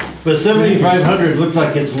 But 7,500 looks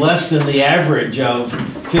like it's less than the average of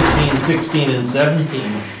 15, 16, and 17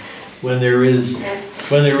 when there is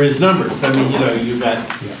numbers. I mean, you've got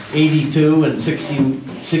 82 and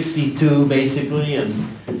 62 basically, and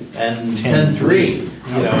 10.3.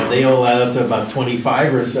 They all add up to about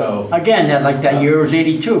 25 or so. Again, that year was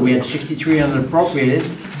 82, we had 63 unappropriated.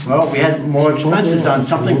 Well, we had more expenses on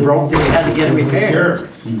something broke that we had to get it repaired.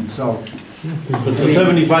 So, But the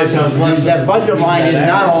 75 sounds less. That budget line is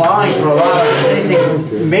not allowing for a lot of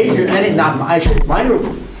anything major, minor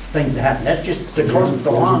things to happen. That's just the cost of the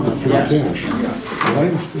lawn. Why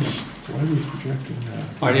is this, why are we projecting that?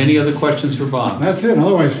 All right, any other questions for Bob? That's it,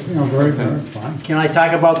 otherwise, very, very fine. Can I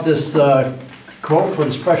talk about this quote for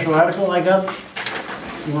the special article I got?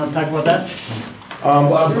 You want to talk about that?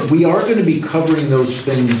 We are going to be covering those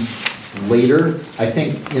things later. I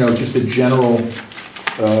think, just a general,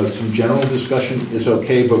 some general discussion is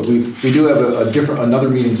okay, but we do have another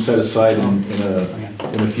meeting set aside in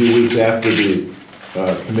a few weeks after the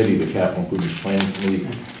committee, the Capital Improvement Planning Committee,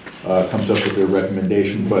 comes up with their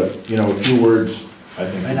recommendation, but, a few words, I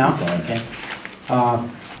think, Right now? will be fine. Okay.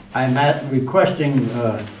 I'm requesting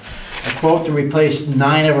a quote to replace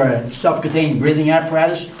 9 of our self-contained breathing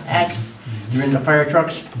apparatus packs. They're in the fire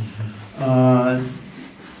trucks.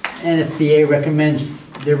 NFPA recommends,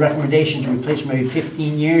 their recommendation to replace them every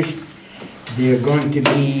 15 years. They're going to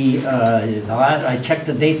be, I checked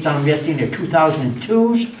the dates on them yesterday, they're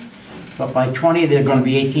 2002s, but by 20 they're going to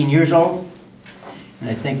be 18 years old. And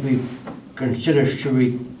I think should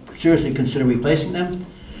we seriously consider replacing them?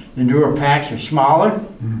 The newer packs are smaller,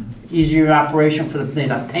 easier operation for the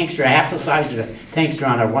tanks are half the size of the tanks that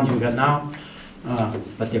are on our ones we've got now,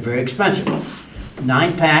 but they're very expensive.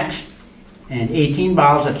 9 packs and 18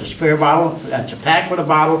 bottles, that's a spare bottle, that's a pack with a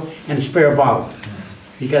bottle and a spare bottle.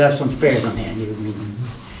 You gotta have some spares on hand,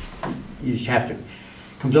 you just have to.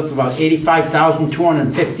 Comes up to about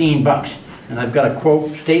 $85,215, and I've got a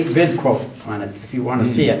quote, state bid quote on it, if you wanna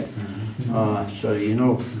see it. So you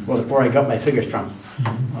know where I got my figures from.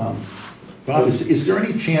 Bob, is there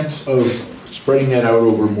any chance of spreading that out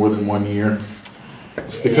over more than 1 year?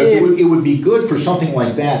 Because it would be good for something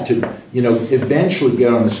like that to, eventually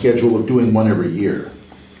get on the schedule of doing one every year.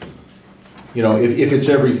 If it's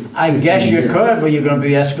every... I guess you 15 years. could, but you're gonna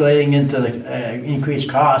be escalating into the increased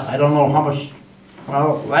cost. I don't know how much,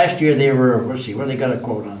 well, last year they were, let's see, what they got a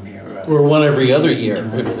quote on here? Or one every other year,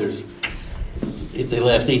 if they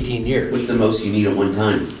last 18 years. What's the most you need at one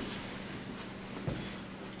time?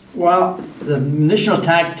 Well, the initial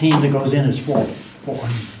attack team that goes in is four.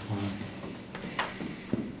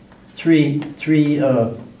 Three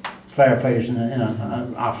firefighters and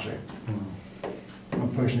an officer. One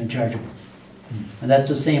person in charge of them. And that's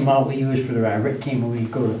the same amount we use for the RIT team when we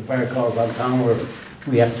go to fire calls out of town where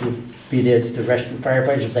we have to be there to rescue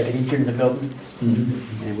firefighters if they get injured in the building.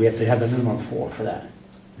 And we have to have a minimum of 4 for that.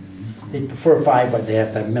 They prefer 5, but they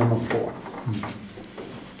have to have a minimum of 4.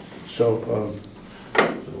 So,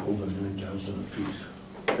 Over 9,000 apiece.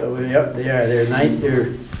 yep, they're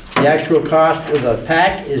the actual cost of the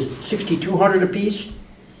pack is $6,200 a piece.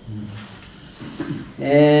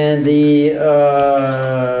 And the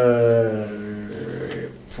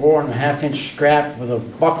 4.5-inch strap with a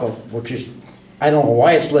buckle, which is, I don't know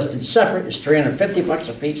why it's listed separate, is $350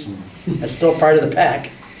 a piece. That's still part of the pack.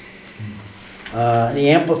 The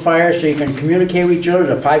amplifier, so you can communicate with each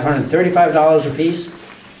other, is $535 a piece.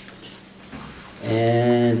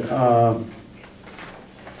 And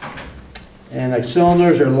the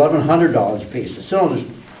cylinders are $1,100 a piece.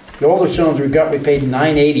 The older cylinders we got, we paid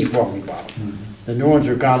 $980 for when we bought them. The new ones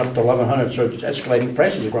are gone up to $1,100, so it's escalating,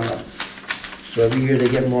 prices are going up. So every year they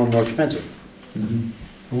get more and more expensive.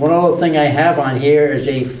 One other thing I have on here is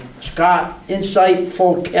a Scott Insight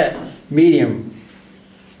Full Kit Medium,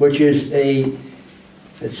 which is it's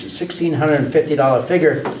a $1,650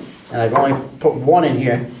 figure, and I've only put one in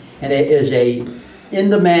here, and it is a in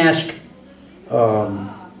the mask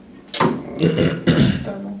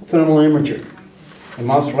thermal imager. It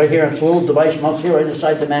mounts right here, it's a little device mounts here right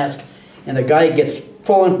inside the mask, and the guy gets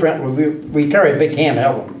full imprint. We carry a big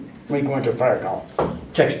handheld when we go into a fire call.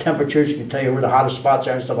 Checks temperatures, can tell you where the hottest spots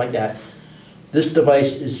are and stuff like that. This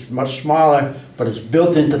device is much smaller, but it's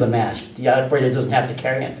built into the mask. The operator doesn't have to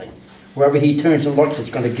carry anything. Wherever he turns and looks, it's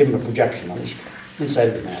going to give him a projection on the inside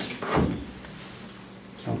of the mask.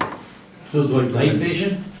 So it's like night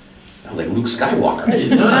vision? Like Luke Skywalker.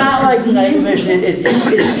 Not like night vision,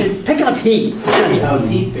 it's picking up heat. Oh, it's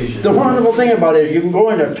heat vision. The wonderful thing about it is you can go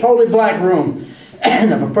into a totally black room,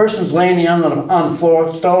 and if a person's laying on the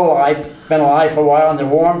floor, still alive, been alive for a while, and they're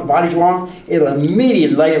warm, the body's warm, it'll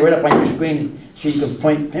immediately light it right up on your screen so you can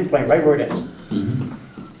pinpoint right where it is.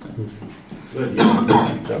 Good,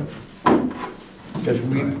 yeah. Because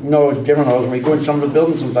we know, Jim knows, when we go in some of the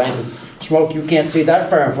buildings sometimes, and smoke, you can't see that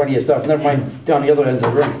far in front of yourself, never mind down the other end of the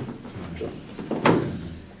room.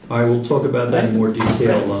 All right, we'll talk about that in more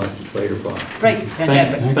detail later, Bob. Great,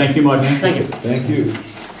 fantastic. Thank you much. Thank you. Thank you.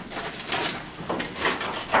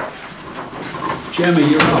 Jimmy,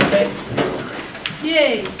 you're up. Okay.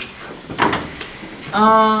 Yay.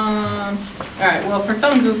 All right, well, for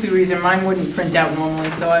some goofy reason, mine wouldn't print out normally,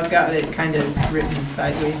 so I've got it kind of written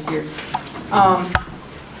sideways here.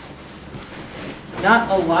 Not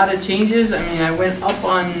a lot of changes. I mean, I went up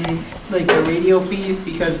on like the radio fees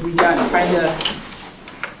because we got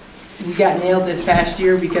nailed this past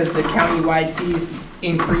year because the county-wide fees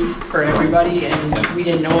increased for everybody, and we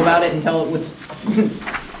didn't know about it until it was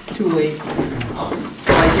too late.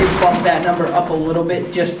 So I did bump that number up a little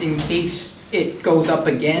bit just in case it goes up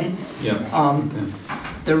again. Yeah.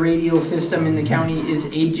 The radio system in the county is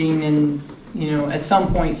aging, and you know, at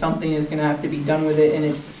some point something is going to have to be done with it, and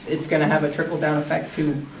it's going to have a trickle-down effect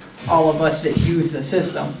to all of us that use the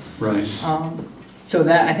system. Right. So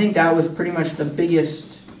that, I think that was pretty much the biggest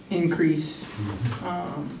increase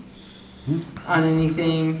on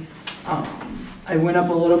anything. I went up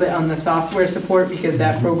a little bit on the software support because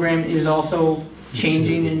that program is also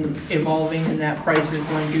changing and evolving, and that price is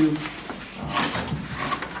going to,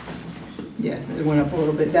 yeah, it went up a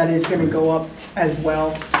little bit. That is going to go up as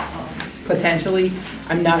well, potentially.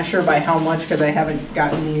 I'm not sure by how much because I haven't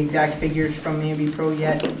gotten the exact figures from Ambi Pro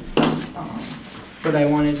yet, but I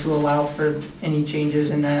wanted to allow for any changes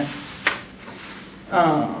in that.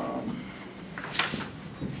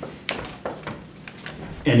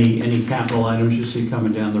 Any capital items you see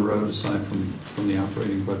coming down the road aside from the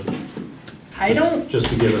operating budget? I don't Just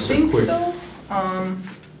to give us a think quick. so.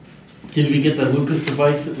 Did we get the Lucas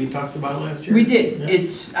device that we talked about last year? We did.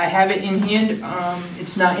 Yeah. I have it in hand.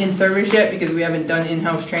 It's not in service yet because we haven't done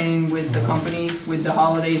in-house training with the company, with the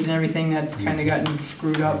holidays and everything. That's kind of gotten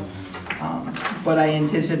screwed up. But I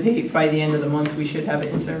anticipate by the end of the month we should have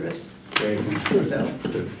it in service. Great. So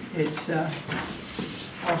it's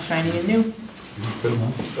all shiny and new.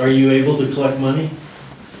 Are you able to collect money?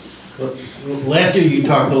 Well, last year you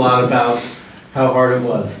talked a lot about how hard it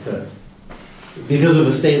was to, because of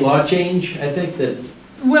a state law change, I think that.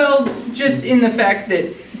 Well, just in the fact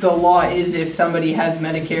that the law is if somebody has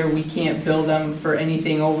Medicare, we can't bill them for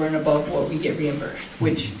anything over and above what we get reimbursed,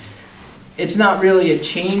 which it's not really a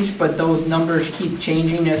change, but those numbers keep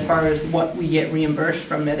changing as far as what we get reimbursed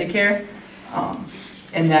from Medicare.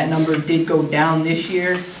 And that number did go down this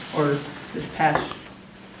year, or this past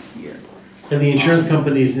year. And the insurance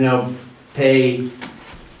companies now pay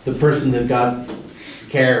the person that got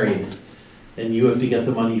carried, and you have to get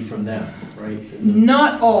the money from them, right?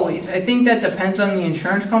 Not always. I think that depends on the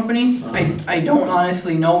insurance company. I don't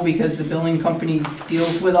honestly know because the billing company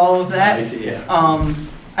deals with all of that. I see, yeah.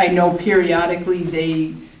 I know periodically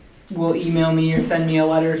they will email me or send me a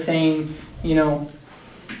letter saying, you know,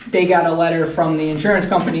 they got a letter from the insurance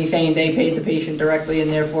company saying they paid the patient directly and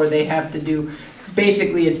therefore they have to do,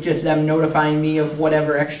 basically it's just them notifying me of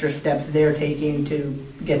whatever extra steps they're taking to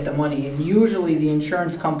get the money. And usually the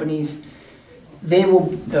insurance companies,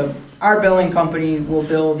 our billing company will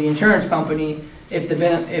bill the insurance company. If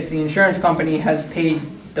the insurance company has paid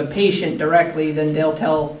the patient directly, then they'll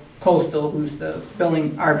tell Coastal, who's our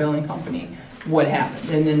billing company, what happened.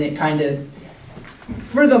 And then it kind of,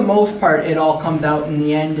 for the most part, it all comes out in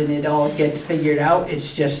the end and it all gets figured out.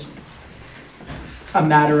 It's just a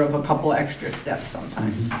matter of a couple extra steps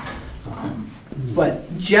sometimes.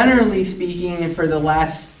 But generally speaking, for the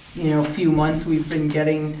last few months, we've been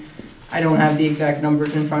getting, I don't have the exact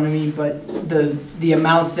numbers in front of me, but the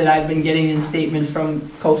amounts that I've been getting in statements from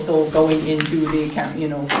Coastal going into the account,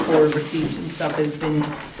 for receipts and stuff has been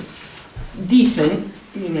decent.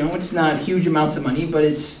 It's not huge amounts of money, but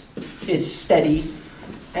it's steady.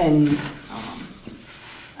 And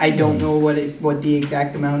I don't know what the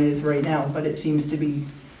exact amount is right now, but it seems to be,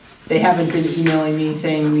 they haven't been emailing me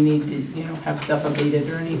saying we need to, have stuff abated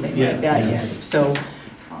or anything like that yet. So,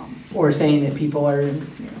 or saying that people are in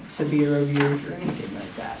severe arrears or anything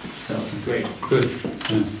like that. So Great. Good.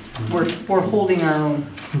 we're holding our own.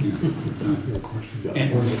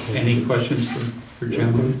 Any questions for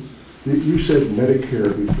Jim? You said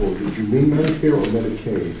Medicare before. Did you mean Medicare or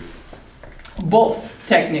Medicaid? Both,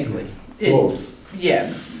 technically. Both.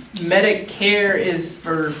 Yeah, Medicare is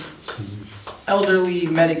for elderly,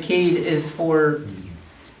 Medicaid is for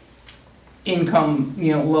income,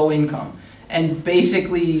 low income. And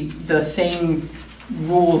basically the same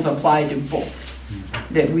rules apply to both.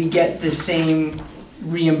 That we get the same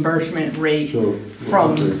reimbursement rate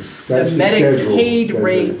from the Medicaid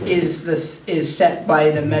rate is set by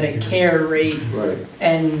the Medicare rate. Right.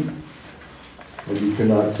 And you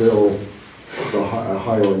cannot bill a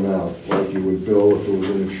higher amount like you would bill if it was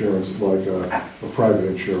an insurance, like a private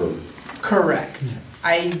insurer. correct.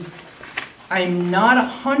 I'm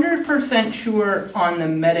not 100% sure on the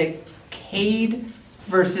Medicaid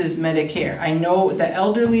versus Medicare. I know the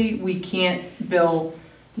elderly, we can't bill,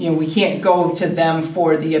 we can't go to them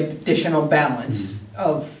for the additional balance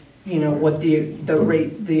of, what the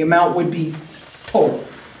rate, the amount would be total.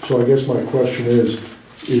 So I guess my question is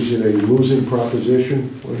it a losing proposition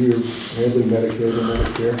when you're handling Medicaid and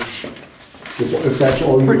Medicare? If that's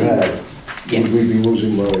all you Pretty- had, Yes. would we be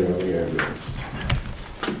losing money on the ambulance?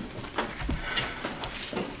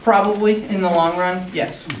 Probably in the long run,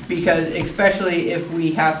 yes, because especially if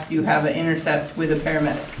we have to have an intercept with a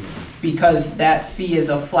paramedic, because that fee is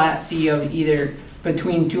a flat fee of either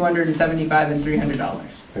between $275 and $300.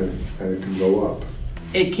 And it can go up.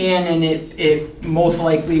 It can, and it most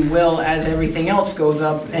likely will as everything else goes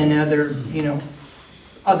up and other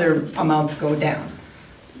amounts go down.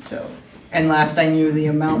 So, and last I knew, the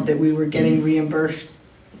amount that we were getting reimbursed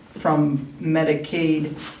from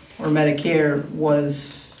Medicaid or Medicare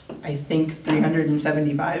was, I think,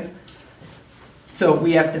 $375. So if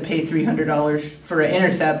we have to pay $300 for an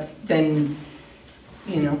intercept, then,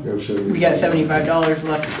 we got $75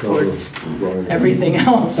 left towards everything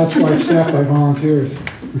else. That's why it's staffed by volunteers.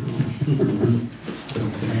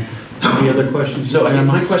 Any other questions? So, I mean,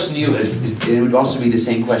 my question to you is, it would also be the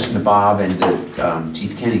same question to Bob and to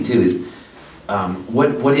Chief Kenny too, is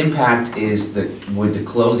what impact would the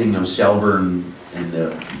closing of Shelburne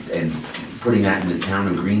and putting that in the town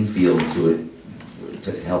of Greenfield to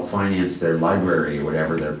help finance their library or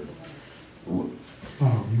whatever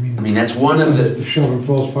Oh, you mean? I mean, that's one of The Shelburne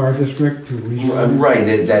Falls Fire District to re- Right,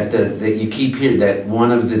 that you keep here, that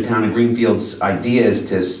one of the town of Greenfield's ideas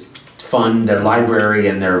to fund their library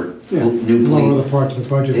and their Yeah, new lower police the parts of the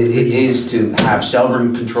budget. is to have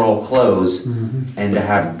Shelburne Control close Mhm. and to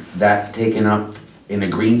have that taken up in a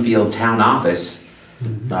Greenfield town office,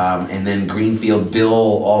 and then Greenfield bill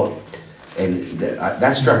all, and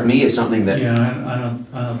that struck me as something that, Yeah,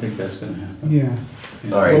 I don't think that's gonna happen. Yeah.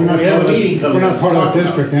 all We're right. not We have part a of- meeting coming We're not up part to of talk the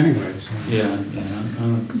about district anyway, so. Yeah.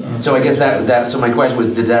 So I guess so my question was,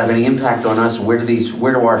 did that have any impact on us? Where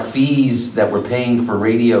do our fees that we're paying for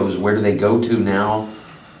radios, where do they go to now?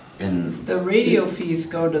 And, The radio fees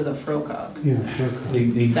go to the FROCOG. Yeah, sure.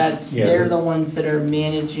 They're the ones that are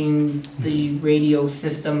managing the radio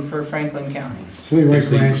system for Franklin County. So they write It's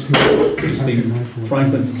the- grants to. It's the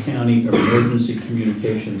Franklin County Emergency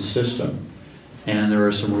Communications System, and there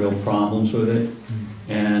are some real problems with it.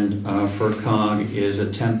 And FERCog is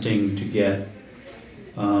attempting to get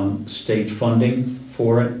state funding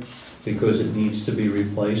for it because it needs to be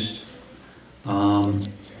replaced. And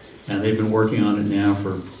they've been working on it now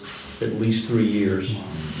for at least 3 years.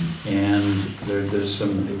 And there's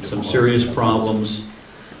some serious problems.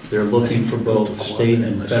 They're looking for both state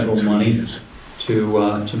and federal money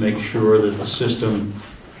to make sure that the system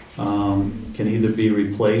can either be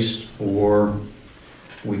replaced or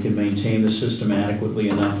we can maintain the system adequately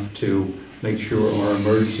enough to make sure our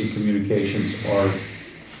emergency communications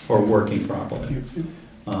are working properly.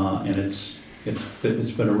 And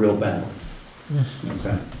it's been a real battle.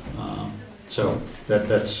 Okay. So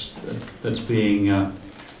that's being.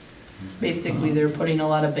 Basically, they're putting a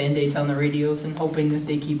lot of Band-Aids on the radios and hoping that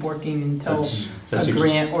they keep working until That's a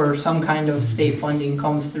grant or some kind of state funding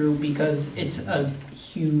comes through, because it's a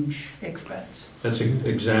huge expense. That's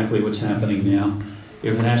exactly what's happening now.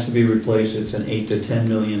 If it has to be replaced, it's an $8 to $10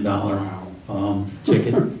 million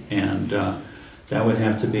ticket, and that would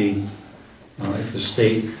have to be, if the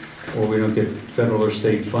state, or we don't get federal or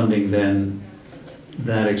state funding, then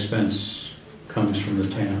that expense comes from the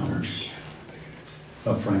towns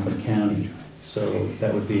of Franklin County. So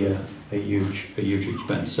that would be a huge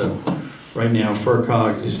expense. So right now,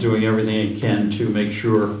 FERCog is doing everything it can to make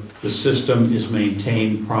sure the system is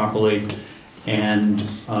maintained properly, and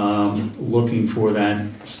looking for that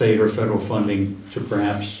state or federal funding to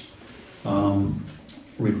perhaps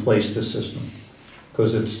replace the system,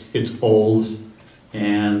 because it's old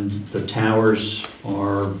and the towers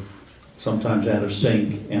are sometimes out of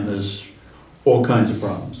sync and there's all kinds of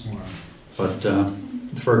problems. But the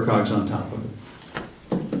FERCog's on top of it.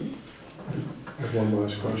 I have one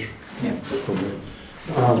last question. Yeah.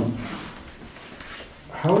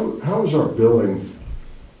 How is our billing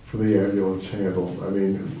for the ambulance handled? I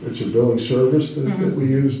mean, it's a billing service that we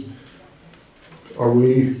use. Are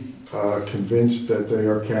we convinced that they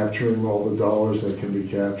are capturing all the dollars that can be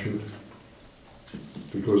captured?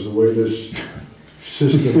 Because the way this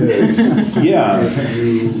system is, Yeah,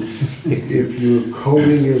 if your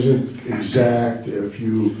coding isn't exact, I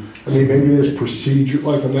mean, maybe there's procedure,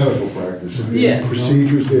 like a medical practice. If there's Yeah.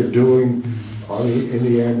 procedures they're doing in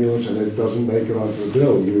the ambulance and it doesn't make it onto the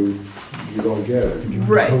bill, you don't get it.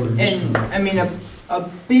 Right, and I mean, a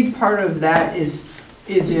big part of that is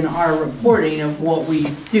in our reporting of what we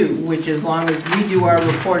do, which as long as we do our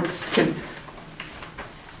reports, 'cause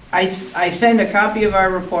I send a copy of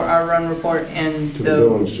our report, our run report, and To the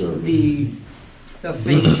billing service. the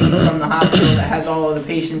face sheet from the hospital that has all of the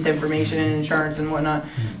patient's information and insurance and whatnot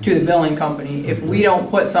to the billing company. If we don't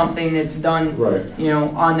put something that's done, Right. you know,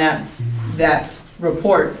 on that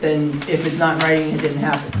report, then if it's not in writing, it didn't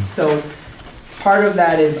happen. So part of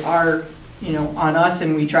that is our, you know, on us,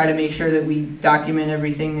 and we try to make sure that we document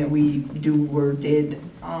everything that we do or did.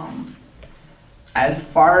 As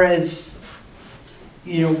far as,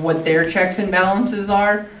 you know, what their checks and balances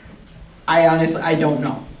are, I honestly, I don't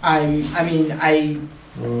know.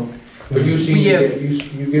 Well, but you see, We you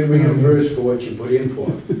have- get reimbursed for what you put in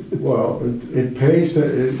for. Well, it pays,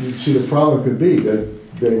 you see, the problem could be that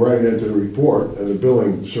they write it into the report and the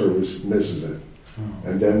billing service misses it.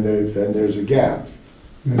 And then there's a gap.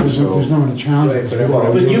 There's no one to challenge Right, it. but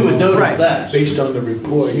Well, But you would notice Right. that. Based on the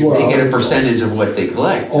report, you Well, They get a percentage of what they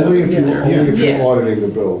collect. so Only if you're Yeah. auditing the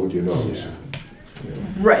bill would you notice.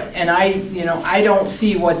 Right, and you know, I don't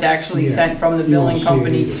see what's actually Yeah, sent from the you won't billing see it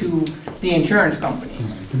company either. to the insurance company.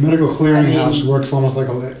 The medical clearinghouse I mean- works almost like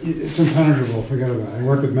it's impenetrable, forget about it. I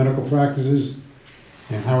work with medical practices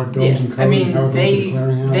and how it bills Yeah, and I codes mean, and how it goes to the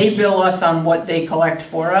clearinghouse. they bill us on what they collect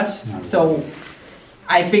for us, so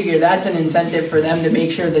I figure that's an incentive for them to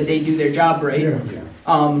make sure that they do their job right.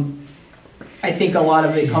 Yeah. I think a lot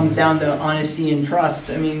of it comes down to honesty and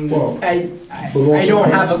trust. I mean, Well, I but also-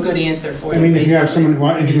 don't have a good answer for I you. mean, if you have basically.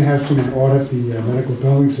 someone, if you can have someone audit the medical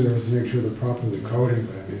billing service to make sure they're properly coding,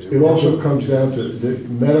 but I mean. It also comes down to the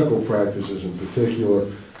medical practices in particular,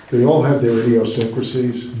 they all have their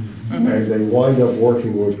idiosyncrasies, and they wind up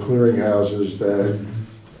working with clearinghouses that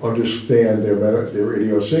understand their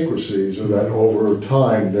idiosyncrasies, or that over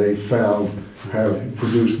time they found have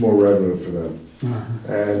produced more revenue for them.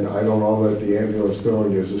 And I don't know that the ambulance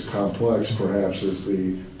billing is as complex perhaps as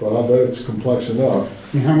but I'll bet it's complex enough.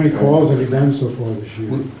 I mean, how many calls have you done so far this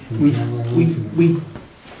year?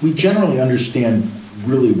 We generally understand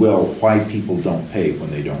really well why people don't pay when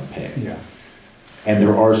they don't pay. Yeah. And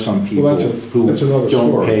there are some people Well, who that's another don't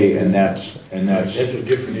story. pay, and that's, That's a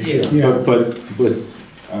different issue. Yeah. but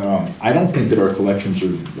I don't think that our collections are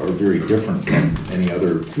very different from any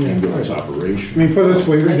other ambulance I operation. mean, put it this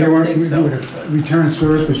way, I they don't weren't, think we so. would return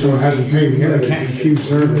service, but someone hasn't paid, we can't refuse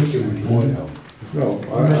service. I mean, No,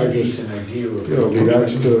 I just, An idea of. you know, it'd be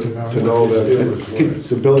nice to know that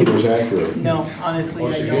the billing was accurate. No, honestly,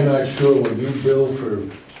 Oh, so I you're don't. not sure when you bill for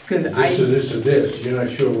Because this or this or this, you're not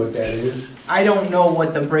sure what that is? I don't know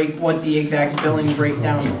what the exact billing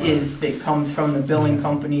breakdown is that comes from the billing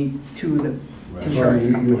company to the Right. insurance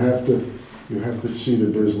You company. you have to see the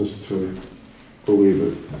business to believe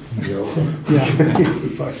it, you know? Yeah.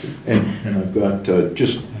 And I've got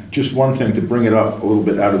just one thing to bring it up a little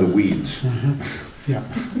bit out of the weeds. Yeah.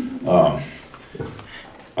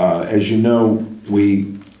 As you know,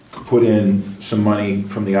 we put in some money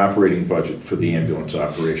from the operating budget for the ambulance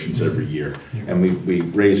operations every year. And we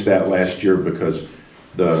raised that last year because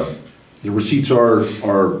the receipts are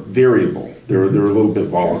variable. They're a little bit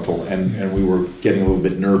volatile, and we were getting a little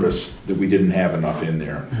bit nervous that we didn't have enough in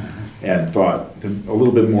there. And thought a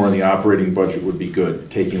little bit more in the operating budget would be good,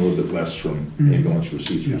 taking a little bit less from ambulance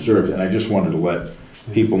receipts reserved. And I just wanted to let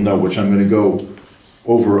people know, which I'm gonna go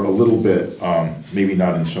over a little bit, maybe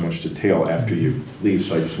not in so much detail after you leave,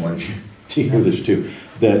 so I just wanted you to hear this too.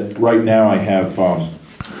 That right now I have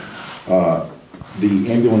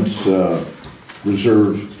the ambulance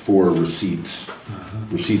reserve for receipts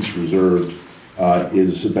reserved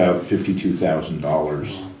is about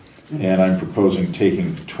 $52,000. And I'm proposing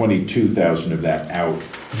taking $22,000 of that out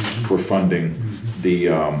for funding the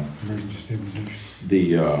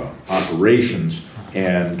operations.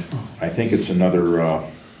 And I think it's another,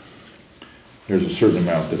 there's a certain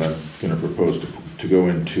amount that I'm gonna propose to go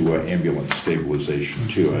into ambulance stabilization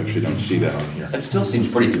too. I actually don't see that on here. That still seems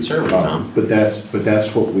pretty conservative, Tom. But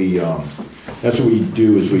that's what we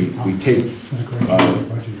do, is we take a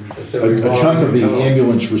chunk of the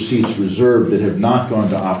ambulance receipts reserved that have not gone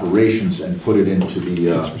to operations and put it into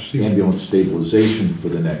the ambulance stabilization for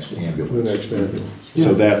the next ambulance. The next ambulance.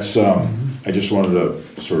 So that's, I just wanted to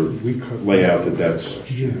sort of lay out that that's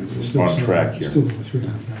on track here. Still over $300,000.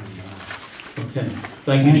 Okay,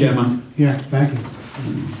 thank you, Gemma. Yeah, thank you.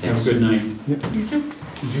 Have a good night. Did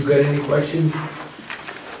you got any questions?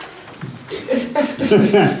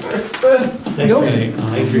 Okay,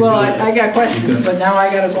 Well, I got questions, but now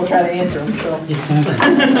I gotta go try to answer them, so.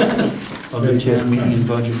 Other town meeting and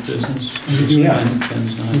budget business. Yeah.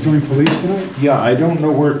 Ken's You not. doing police tonight? Yeah, I don't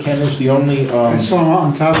know where Ken is, the only, I saw him out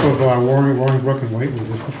on top of Warren Brook and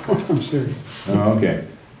Whitewood. I'm serious. oh, okay,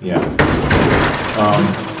 yeah.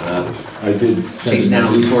 I did chasing send down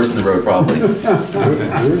a loose horse in the road, probably.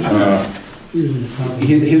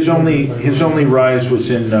 his only rise was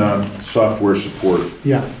in software support,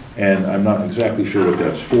 Yeah, and I'm not exactly sure what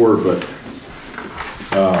that's for, but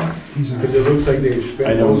he's on. Because it looks like they I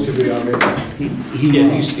spent know. most of it already. Yeah,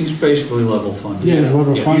 he's basically level funded. Yeah, he's a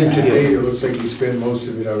level Yeah. funded. Year to date, it looks like he spent most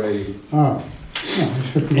of it already. Oh, yeah,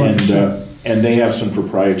 he's 51%. and they have some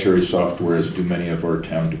proprietary software, as do many of our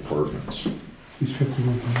town departments. He's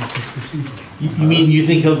 51.86%. You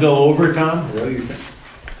think he'll go over, Tom? He's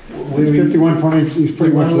 51.8, he's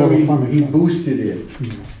pretty much level He funded. boosted it.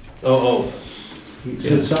 Oh,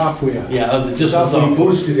 The software. yeah, The just the software, he software.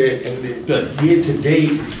 boosted it, and Good. year to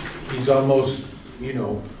date, he's almost,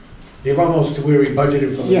 they've almost to where he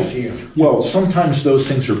budgeted for this year. Well, sometimes those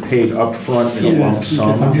things are paid up front in a Yeah. lump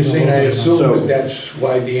sum. I'm just saying, I assume So- that that's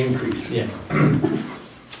why the increase. Yeah.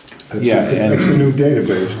 Yeah, and- That's the new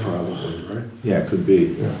database probably, right? Yeah, it could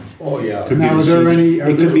be. Oh, yeah. Could be Now, the are there Siege-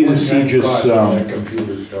 any- It could be the One-time Siege's, cost of that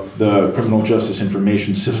computer stuff. the Criminal Justice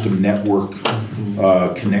Information System Network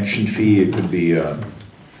connection fee. It could be, Are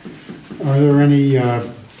there any,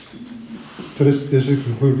 so does it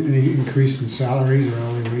include any increase in salaries or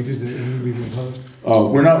hourly wages that any be proposed?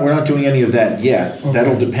 we're not doing any of that yet. Okay.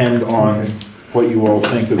 That'll depend on what you all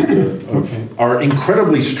think of Okay. our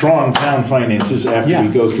incredibly strong town finances after we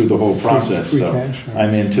Yeah. go through the whole process. Free So cash, yeah.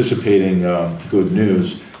 I'm anticipating good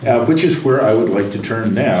news, which is where I would like to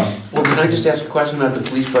turn now. Well, can I just ask a question about the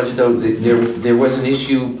police budget, though? There was an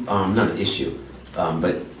issue, not an issue,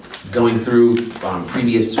 but going through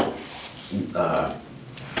previous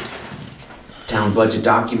town budget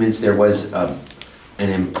documents, there was an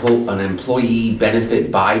employee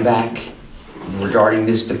benefit buyback regarding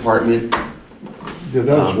this department. Yeah,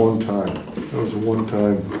 that was one time. That was a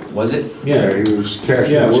one-time. Was it? Yeah, he was cashed.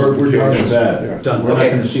 Yeah, in some we're done cash. with that. Yeah. Done. We're not Okay.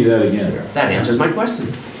 gonna see that again. That answers my question.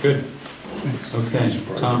 Good. Okay,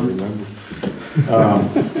 Surprised I Tom?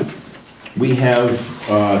 remembered. We have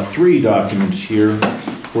 3 documents here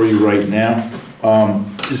for you right now.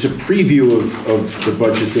 Is a preview of the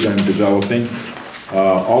budget that I'm developing.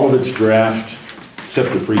 All of it's draft,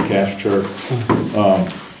 except the free cash chart.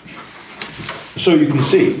 So you can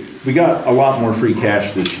see, we got a lot more free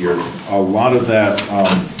cash this year. A lot of that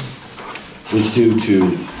was due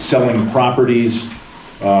to selling properties.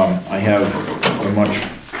 I have a much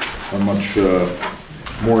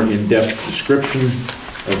more in-depth description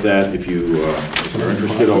of that. If you are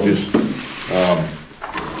interested, I'll just,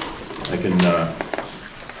 I can,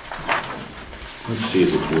 let's see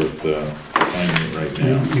if it's worth finding it right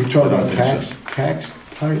now. You talk I don't about think so. tax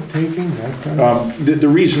taking, that kind of? The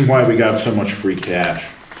reason why we got so much free cash,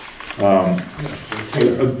 a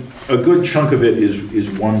good chunk of it is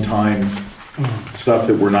one-time stuff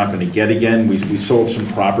that we're not going to get again. We sold some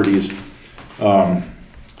properties.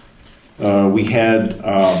 We had,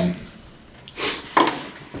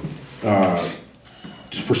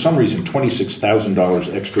 for some reason,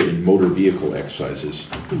 $26,000 extra in motor vehicle excises,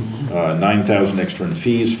 $9,000 extra in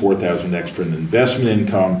fees, $4,000 extra in investment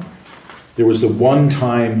income. There was the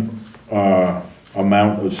one-time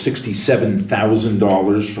amount of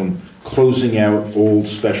 $67,000 from closing out old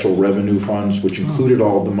special revenue funds, which included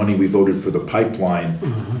all of the money we voted for the pipeline,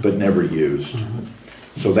 but never used.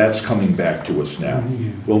 So that's coming back to us now.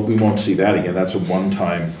 Well, we won't see that again. That's a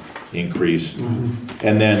one-time increase.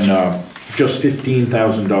 And then just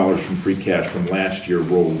 $15,000 from free cash from last year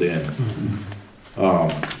rolled in.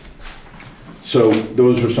 So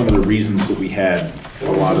those are some of the reasons that we had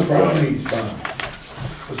a lot of. Properties,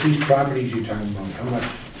 what's these properties you're talking about? How much?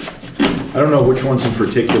 I don't know which ones in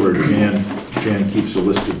particular. Jan keeps a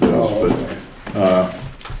list of those, Oh, but okay.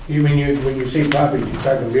 You mean, when you say properties, you're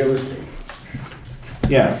talking real estate?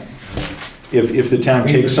 yeah. If the town I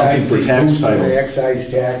mean, takes something for besides tax the title. The excise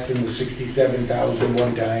tax and the 67,000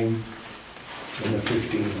 one time, and the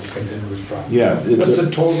 15, okay, then it was property. Yeah, What's the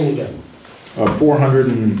total then?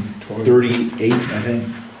 438, I think,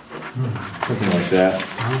 something like that.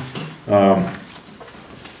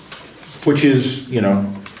 Which is,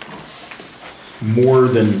 more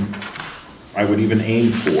than I would even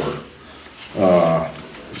aim for.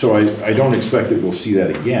 So I don't expect that we'll see that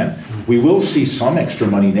again. We will see some extra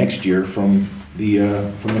money next year from the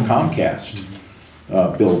Comcast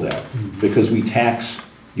build-out, because we tax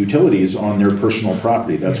utilities on their personal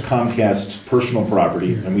property. That's Comcast's personal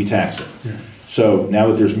property, and we tax it. So now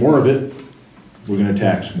that there's more of it, we're gonna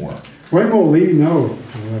tax more. When will Lee know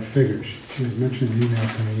the figures? She had mentioned an email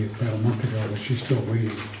to me about a month ago that she's still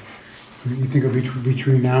waiting. You think it'll be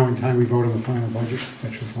between now and time we vote on the final budget,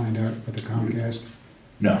 that she'll find out with the Comcast?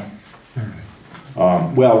 No. All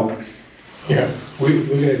right. Well, Yeah, we're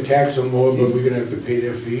gonna tax them more, but we're gonna have to pay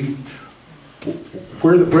their fee.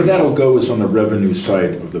 Where that'll go is on the revenue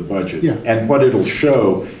side of the budget. Yeah. And what it'll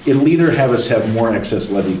show, it'll either have us have more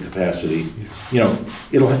excess levy capacity,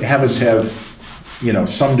 it'll have us have,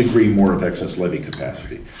 some degree more of excess levy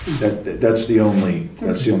capacity. That's the only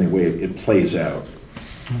way it plays out.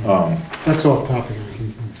 That's off topic.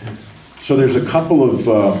 So there's a couple of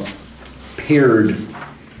paired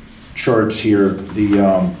charts here.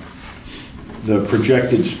 The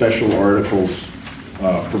projected special articles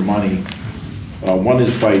for money. One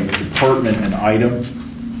is by department and item,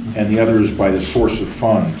 and the other is by the source of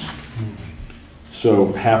funds.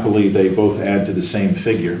 So happily, they both add to the same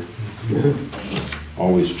figure.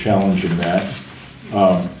 Always challenging that.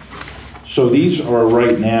 So these are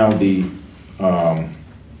right now the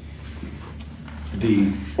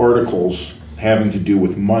articles having to do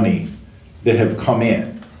with money that have come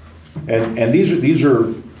in, and these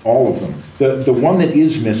are all of them. The one that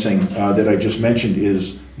is missing that I just mentioned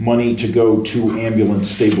is money to go to ambulance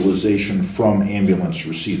stabilization from ambulance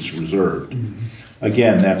receipts reserved.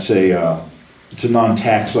 Again, it's a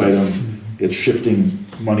non-tax item. It's shifting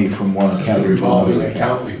money from one account to another Revolving account.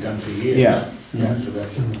 account we've done for years. Yeah. Yeah, so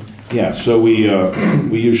that's, Yeah, so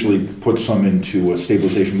we usually put some into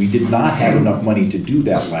stabilization. We did not have enough money to do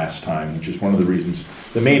that last time, which is one of the reasons,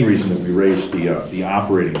 the main reason that we raised the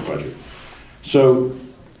operating budget. So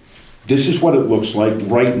this is what it looks like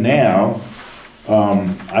right now.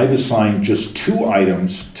 I've assigned just 2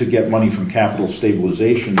 items to get money from capital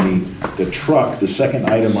stabilization. The truck, the second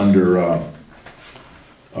item under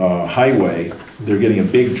highway, they're getting a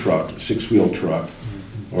big truck, 6-wheel truck,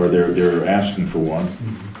 or they're asking for one.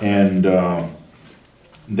 And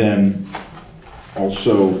then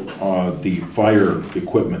also the fire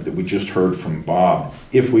equipment that we just heard from Bob.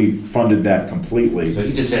 If we funded that completely. So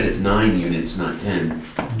he just said it's 9 units, not 10.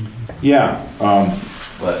 Yeah.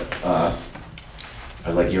 But I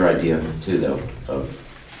like your idea too, though, of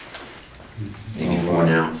maybe 4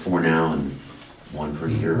 now and 1 per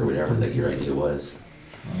year or whatever that your idea was.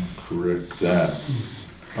 I'll correct that.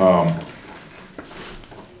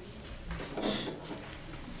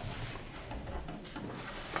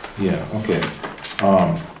 Yeah, okay.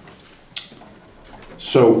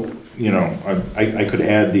 So, I could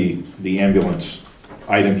add the ambulance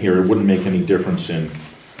item here. It wouldn't make any difference in,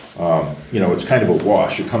 it's kind of a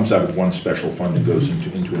wash. It comes out of one special fund and goes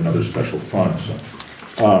into another special fund.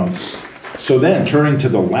 So then, turning to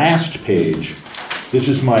the last page, this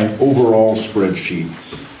is my overall spreadsheet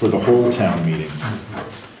for the whole town meeting.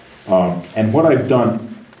 And what I've done,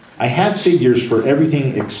 I have figures for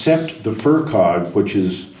everything except the FERCog, which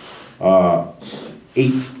is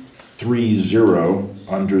 830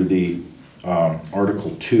 under the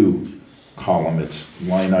Article 2 column. It's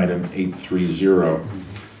line item 830.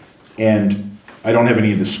 And I don't have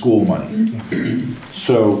any of the school money.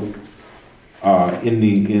 So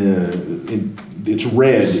it's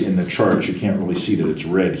red in the chart. You can't really see that it's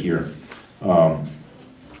red here.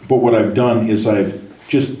 But what I've done is I've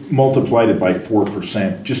just multiplied it by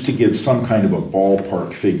 4% just to give some kind of a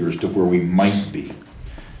ballpark figure as to where we might be.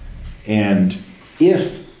 And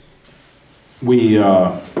if we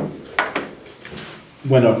went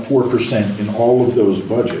up 4% in all of those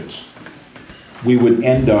budgets, we would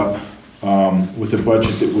end up with a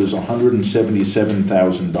budget that was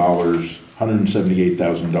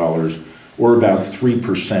 $178,000, or about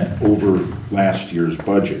 3% over last year's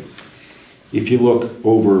budget. If you look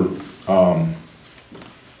over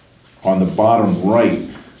on the bottom right,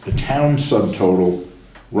 the town subtotal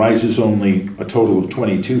rises only a total of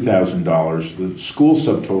 $22,000. The school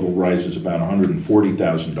subtotal rises about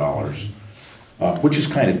 $140,000, which is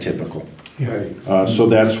kind of typical. right. So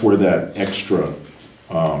that's where that extra,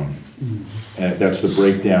 that's the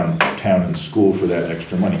breakdown town and school for that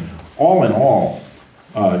extra money. All in all,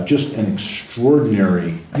 just an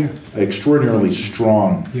extraordinarily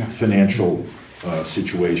strong financial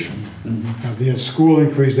situation. Now, the school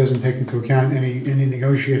increase doesn't take into account any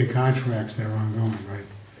negotiated contracts that are ongoing, right?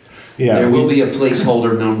 Yeah, There will be a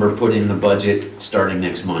placeholder number put in the budget starting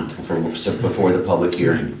next month before the public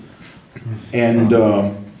hearing. and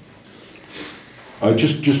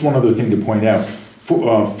just one other thing to point out.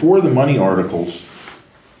 For the money articles,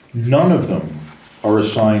 none of them are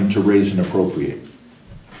assigned to raise and appropriate.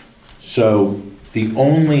 So the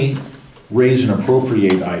only raise and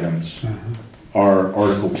appropriate items are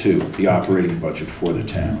Article 2, the operating budget for the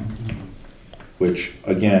town, which,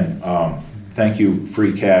 again, thank you,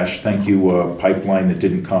 free cash, thank you, pipeline that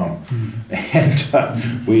didn't come, and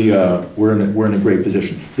we're in a great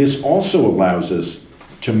position. This also allows us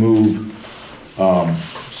to move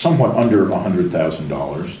somewhat under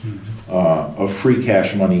 $100,000 of free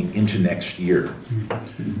cash money into next year.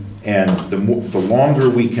 And the longer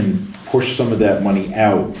we can push some of that money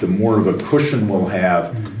out, the more of a cushion we'll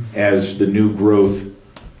have as the new growth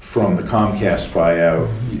from the Comcast buyout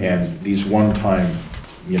and these one-time,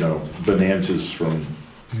 bonanzas from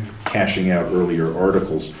cashing out earlier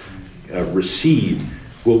articles recede.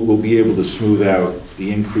 We'll be able to smooth out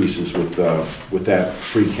the increases with that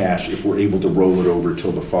free cash if we're able to roll it over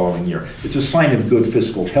till the following year. It's a sign of good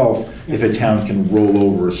fiscal health if a town can roll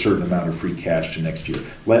over a certain amount of free cash to next year.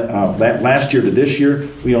 Last year to this year,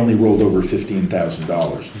 we only rolled over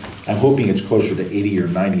 $15,000. I'm hoping it's closer to $80,000 or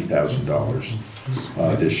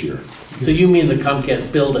 $90,000 this year. So you mean the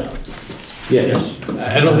Comcast build-out? Yes.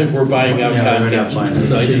 I don't think we're buying out Comcast.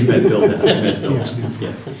 So I just That build out.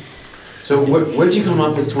 Yeah. So where'd you come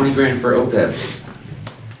up with 20 grand for OPEB?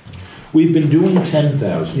 We've been doing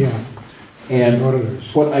 10,000. Yeah. And Auditors.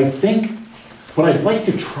 what I'd like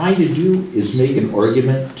to try to do is make an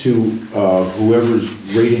argument to whoever's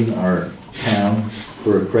rating our town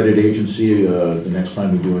for a credit agency the next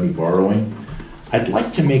time we do any borrowing. I'd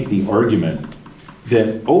like to make the argument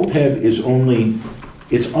that OPEB is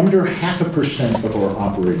it's under 0.5% of our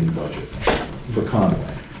operating budget for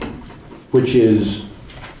Conway, which is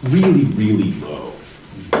really, really low.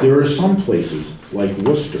 There are some places, like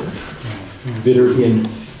Worcester, that are in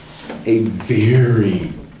a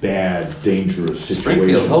very bad, dangerous situation.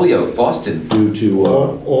 Springfield, Holyoke, Boston. Due to,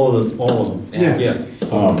 All of them. Yeah.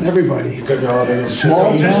 Everybody. Because they're all in. small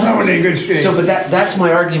There's towns. no one in good shape. So, but that's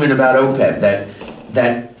my argument about OPEB,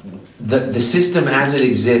 that the system as it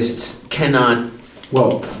exists cannot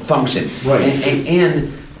function. Right.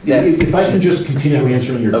 And that, If I can just continue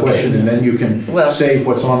answering your Okay. question, and then you can Well, say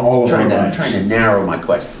what's on all of our minds. trying to narrow my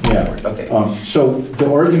question. Yeah. Okay. So the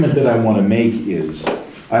argument that I want to make is,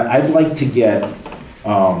 I'd like to get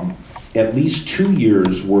at least 2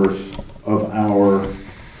 years' worth of our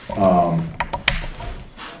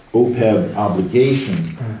OPEB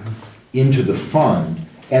obligation into the fund,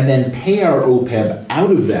 and then pay our OPEB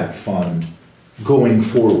out of that fund going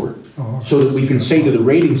forward. So that we can say to the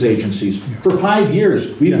ratings agencies, for 5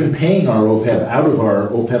 years, we've been paying our OPEB out of our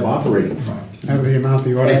OPEB operating fund. Out of the amount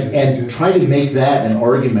the auditors. And try to make that an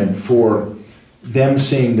argument for them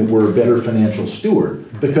seeing that we're a better financial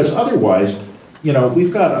steward. Because otherwise,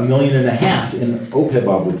 we've got $1.5 million in OPEB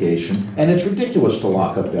obligation, and it's ridiculous to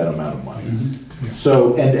lock up that amount of money.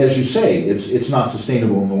 So, and as you say, it's not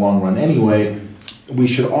sustainable in the long run anyway. We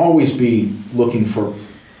should always be looking for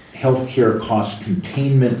healthcare cost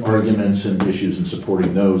containment arguments and issues and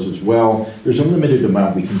supporting those as well. There's a limited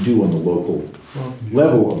amount we can do on the local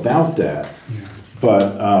level about that.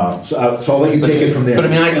 But, so I'll let you take it from there. But I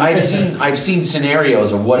mean, I've seen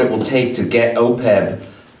scenarios of what it will take to get OPEB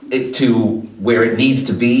to where it needs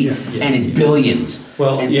to be, and it's billions.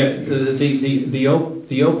 Well, And- the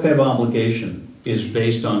OPEB obligation is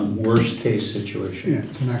based on worst-case situation. Yeah,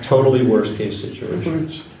 it's an actual- Totally worst-case situation.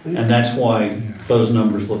 And that's why those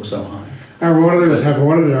numbers look so high. Our auditors have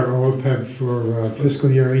audited our OPEB for fiscal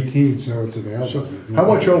year 18, so it's So available. how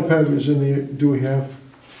much OPEB do we have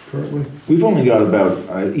currently? We've only got about,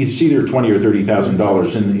 it's either $20,000 or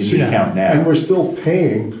 $30,000 in the Yeah. account And now. we're still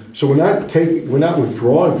paying, so we're not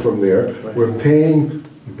withdrawing from there, we're paying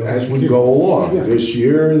as we go along, Yeah. this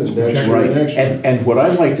year, the next year, Right, the next year. and what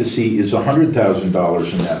I'd like to see is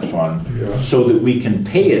 $100,000 in that fund, Yeah. so that we can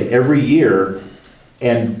pay it every year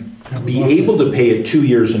and be able to pay it 2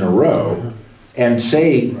 years in a row, and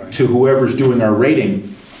say to whoever's doing our rating,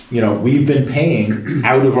 we've been paying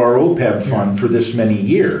out of our OPEB fund for this many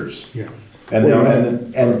years. Yeah.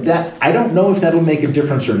 And that, I don't know if that'll make a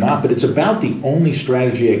difference or not, but it's about the only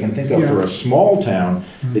strategy I can think of for a small town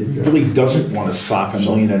that really doesn't want to sock $1.5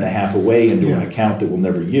 million away into an account that we'll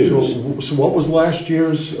never use. So what was last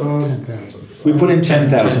year's, 10,000. We put in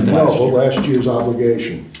 10,000 last year. last year's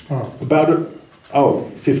obligation? Oh, About,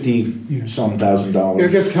 50-some thousand it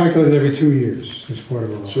dollars. gets calculated every 2 years as part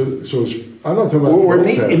of a. So it's, I'm not talking about Or it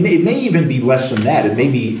OPEB. may even be less than that, it may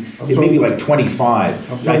be like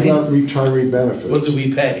 25. I'm I talking about think, retiree benefits. What do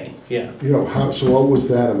we pay? Yeah. So what was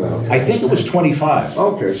that amount? I think it was 25.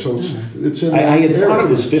 Okay, so it's in I that had thought it area.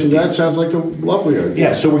 was 50. So that sounds like a lovely idea.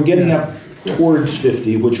 Yeah, so we're getting up towards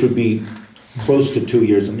 50, which would be close to 2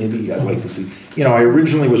 years, and maybe I'd like to see, I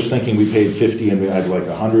originally was thinking we paid 50 and we had like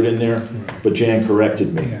 100 in there, but Jan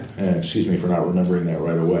corrected me. Excuse me for not remembering that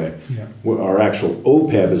right away. Yeah. Our actual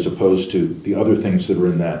OPEB, as opposed to the other things that are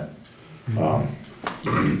in that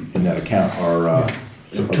account, are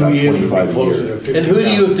So about 2 years would 25 be a closer year. to 50,000. And who do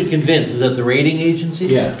you have to convince? Is that the rating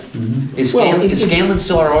agencies? Yeah. Is Well, Scanlon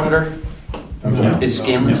still our auditor? I'm sorry. Is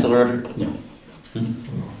Scanlon still our auditor?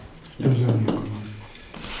 Those are the-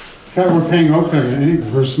 fact, we're paying OPEB, I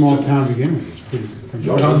think, for a small town to begin with, it's pretty.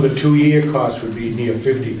 The 2-year cost would be near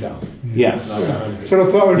 50,000. Yeah. Not 100. So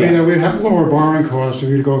the thought would be Yeah. that we'd have lower borrowing costs if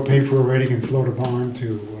we'd go pay for a rating and float a bond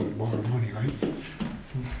to borrow money, right?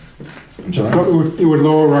 I'm sorry? It would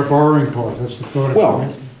lower our borrowing costs, that's the thought.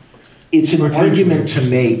 Well, it's an Potentially. argument to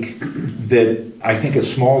make that I think a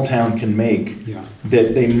small town can make, Yeah.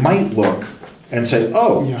 that they might look and say,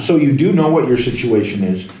 oh, Yeah. so you do know what your situation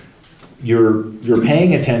is, you're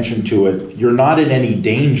paying attention to it, you're not in any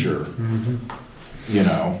danger, you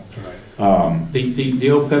know? The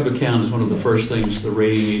OPEB account is one of the first things the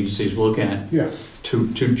rating agencies look at Yeah. to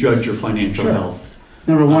judge your financial Sure. health.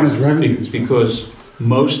 Number one is revenues. Because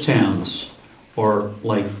most towns are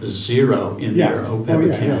like zero in Yeah. their Oh, OPEB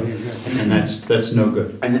yeah, account. yeah. And that's no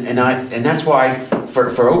good. And that's why for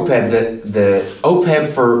OPEB, the OPEB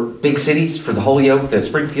for big cities, for the Holyoke, the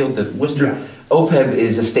Springfield, the Worcester, Yeah. OPEB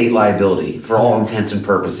is a state liability for all Yeah. intents and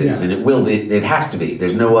purposes, Yeah. and it will be, it has to be,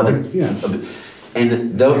 there's no other. Yeah.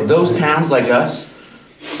 And those towns like us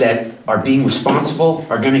that are being responsible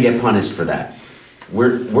are gonna get punished for that.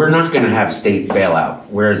 We're not gonna have state bailout,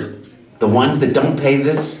 whereas the ones that don't pay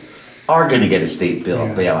this are gonna get a state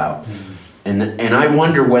Yeah. bailout. And I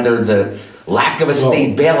wonder whether the lack of a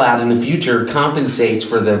state bailout in the future compensates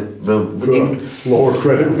for the Lower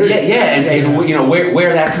credit rate. and you know,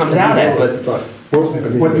 where that comes out at, but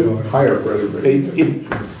Higher credit rate.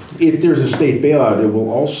 If there's a state bailout, it will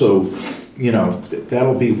also, you know,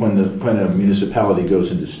 that'll be when a municipality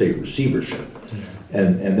goes into state receivership.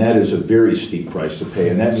 And that is a very steep price to pay,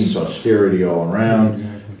 and that means austerity all around,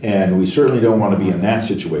 and we certainly don't want to be in that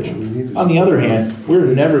situation. On the other hand, we're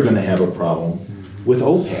never going to have a problem with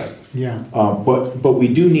OPEB. Yeah. But we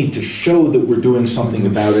do need to show that we're doing something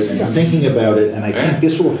about it and thinking about it, and I think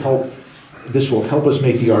this will help us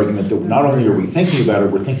make the argument that not only are we thinking about it,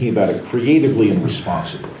 we're thinking about it creatively and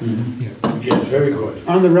responsibly. Yes, very good.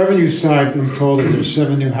 On the revenue side, I'm told that there's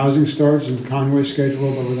 7 new housing starts in Conway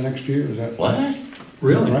scheduled over the next year, is that? what?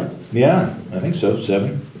 Really? Right? Yeah, I think so,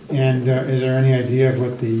 7. And is there any idea of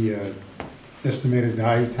what the estimated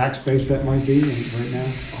value tax base that might be right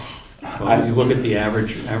now? Well, you look at the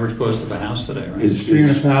average cost of a house today, right? Is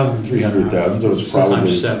 300,000. 300,000, so it's probably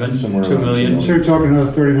Times 7, somewhere 2 around million. 2 So you're talking another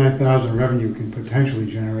 39,000 revenue can potentially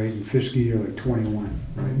generate in fiscal year like 21,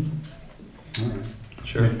 right? All right.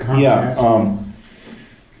 Sure. Yeah,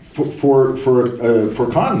 for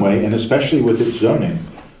Conway, and especially with its zoning,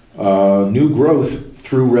 new growth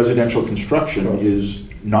through residential construction is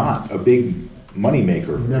not a big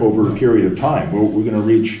moneymaker Never. over a period of time. We're gonna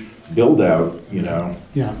reach build-out, you know,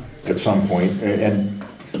 Yeah. at some point, and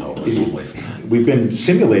we've been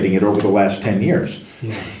simulating it over the last 10 years.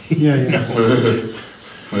 Yeah, yeah.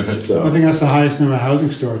 I So, think that's the highest number of housing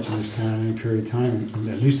starts in this town in any period of time, in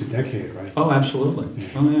at least a decade, right? Oh, absolutely.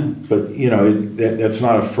 Oh, yeah. but, you know, that's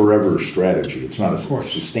not a forever strategy. It's not a Of course.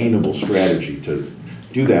 sustainable strategy to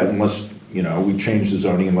do that unless, you know, we change the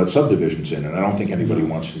zoning and let subdivisions in, and I don't think anybody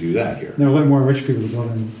wants to do that here. They'll let more rich people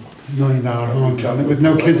build in $1 million homes with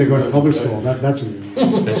no kids that go to public school, that's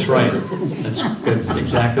what That's right. That's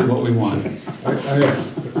exactly what we want. I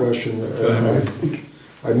have a question.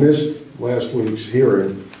 I missed last week's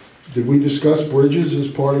hearing. Did we discuss bridges as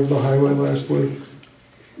part of the highway last week?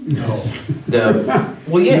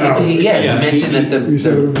 Well, yeah, he mentioned that You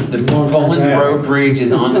said it was the long-term Poland plan. Road Bridge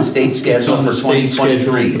is on the state It's schedule on for the state schedule to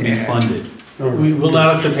 2023. be funded. We will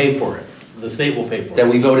not have to pay for it. The state will pay for That it.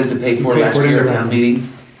 we voted to pay for Pay last for it year at indirectly. town meeting.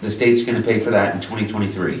 The state's gonna pay for that in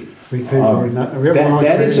 2023. we pay for it, we have one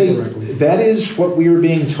directly. That is what we were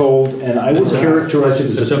being told, and I would It's a- characterize it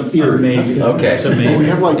It's as a a theory. maybe. Okay. It's a Well, we maybe.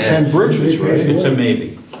 have like Yeah. 10 bridges, right? It's a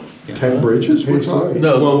maybe. Yeah. 10 bridges we're talking?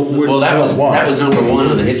 Well, Well, that was number one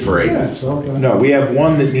on the hit parade. Yeah, so, No, we have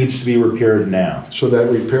one that needs to be repaired now. So that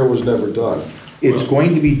repair was never done? It's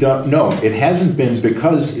going to be done, no, it hasn't been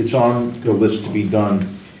because it's on the list to be done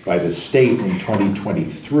by the state in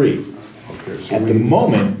 2023. Okay, so At the we,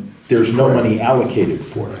 moment, there's no money allocated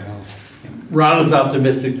for it. Ron is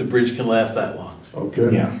optimistic the bridge can last that long. okay.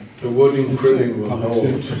 Yeah. The wooden cribbing will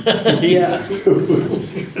hold. Yeah.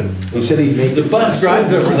 He said he'd make The it. bus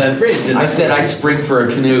drives over that bridge. and I said I'd spring for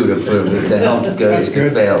a canoe to help go if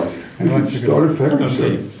it fails. I'd like to Start go. a ferry Okay.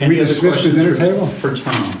 service. Any We other dismissed the questions dinner for- table? For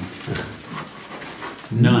Tom?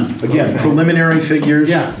 None. Again, Okay. preliminary figures.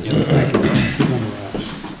 Yeah. Yeah.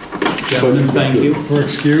 Gentlemen, thank you We're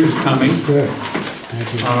excused. for coming. Good.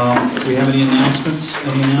 Thank you. We have any announcements?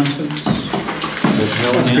 Any announcements? There's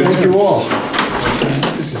no Thank announcements. you all.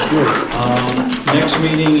 Okay. This is good. Next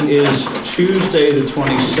meeting is Tuesday, the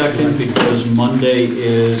 22nd, because Monday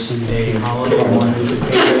is a holiday, Martin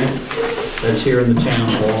Luther King Day. That's here in the town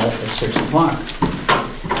hall at 6 o'clock.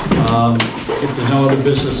 If there's no other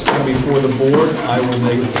business to come before the board, I will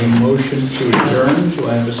make a motion to adjourn. Do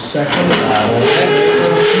I have a second?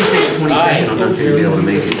 Tuesday, 22nd, I'm not going to be able to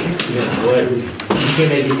make it. You can't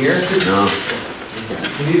make it here? No.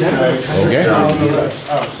 Okay.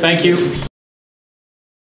 Thank you.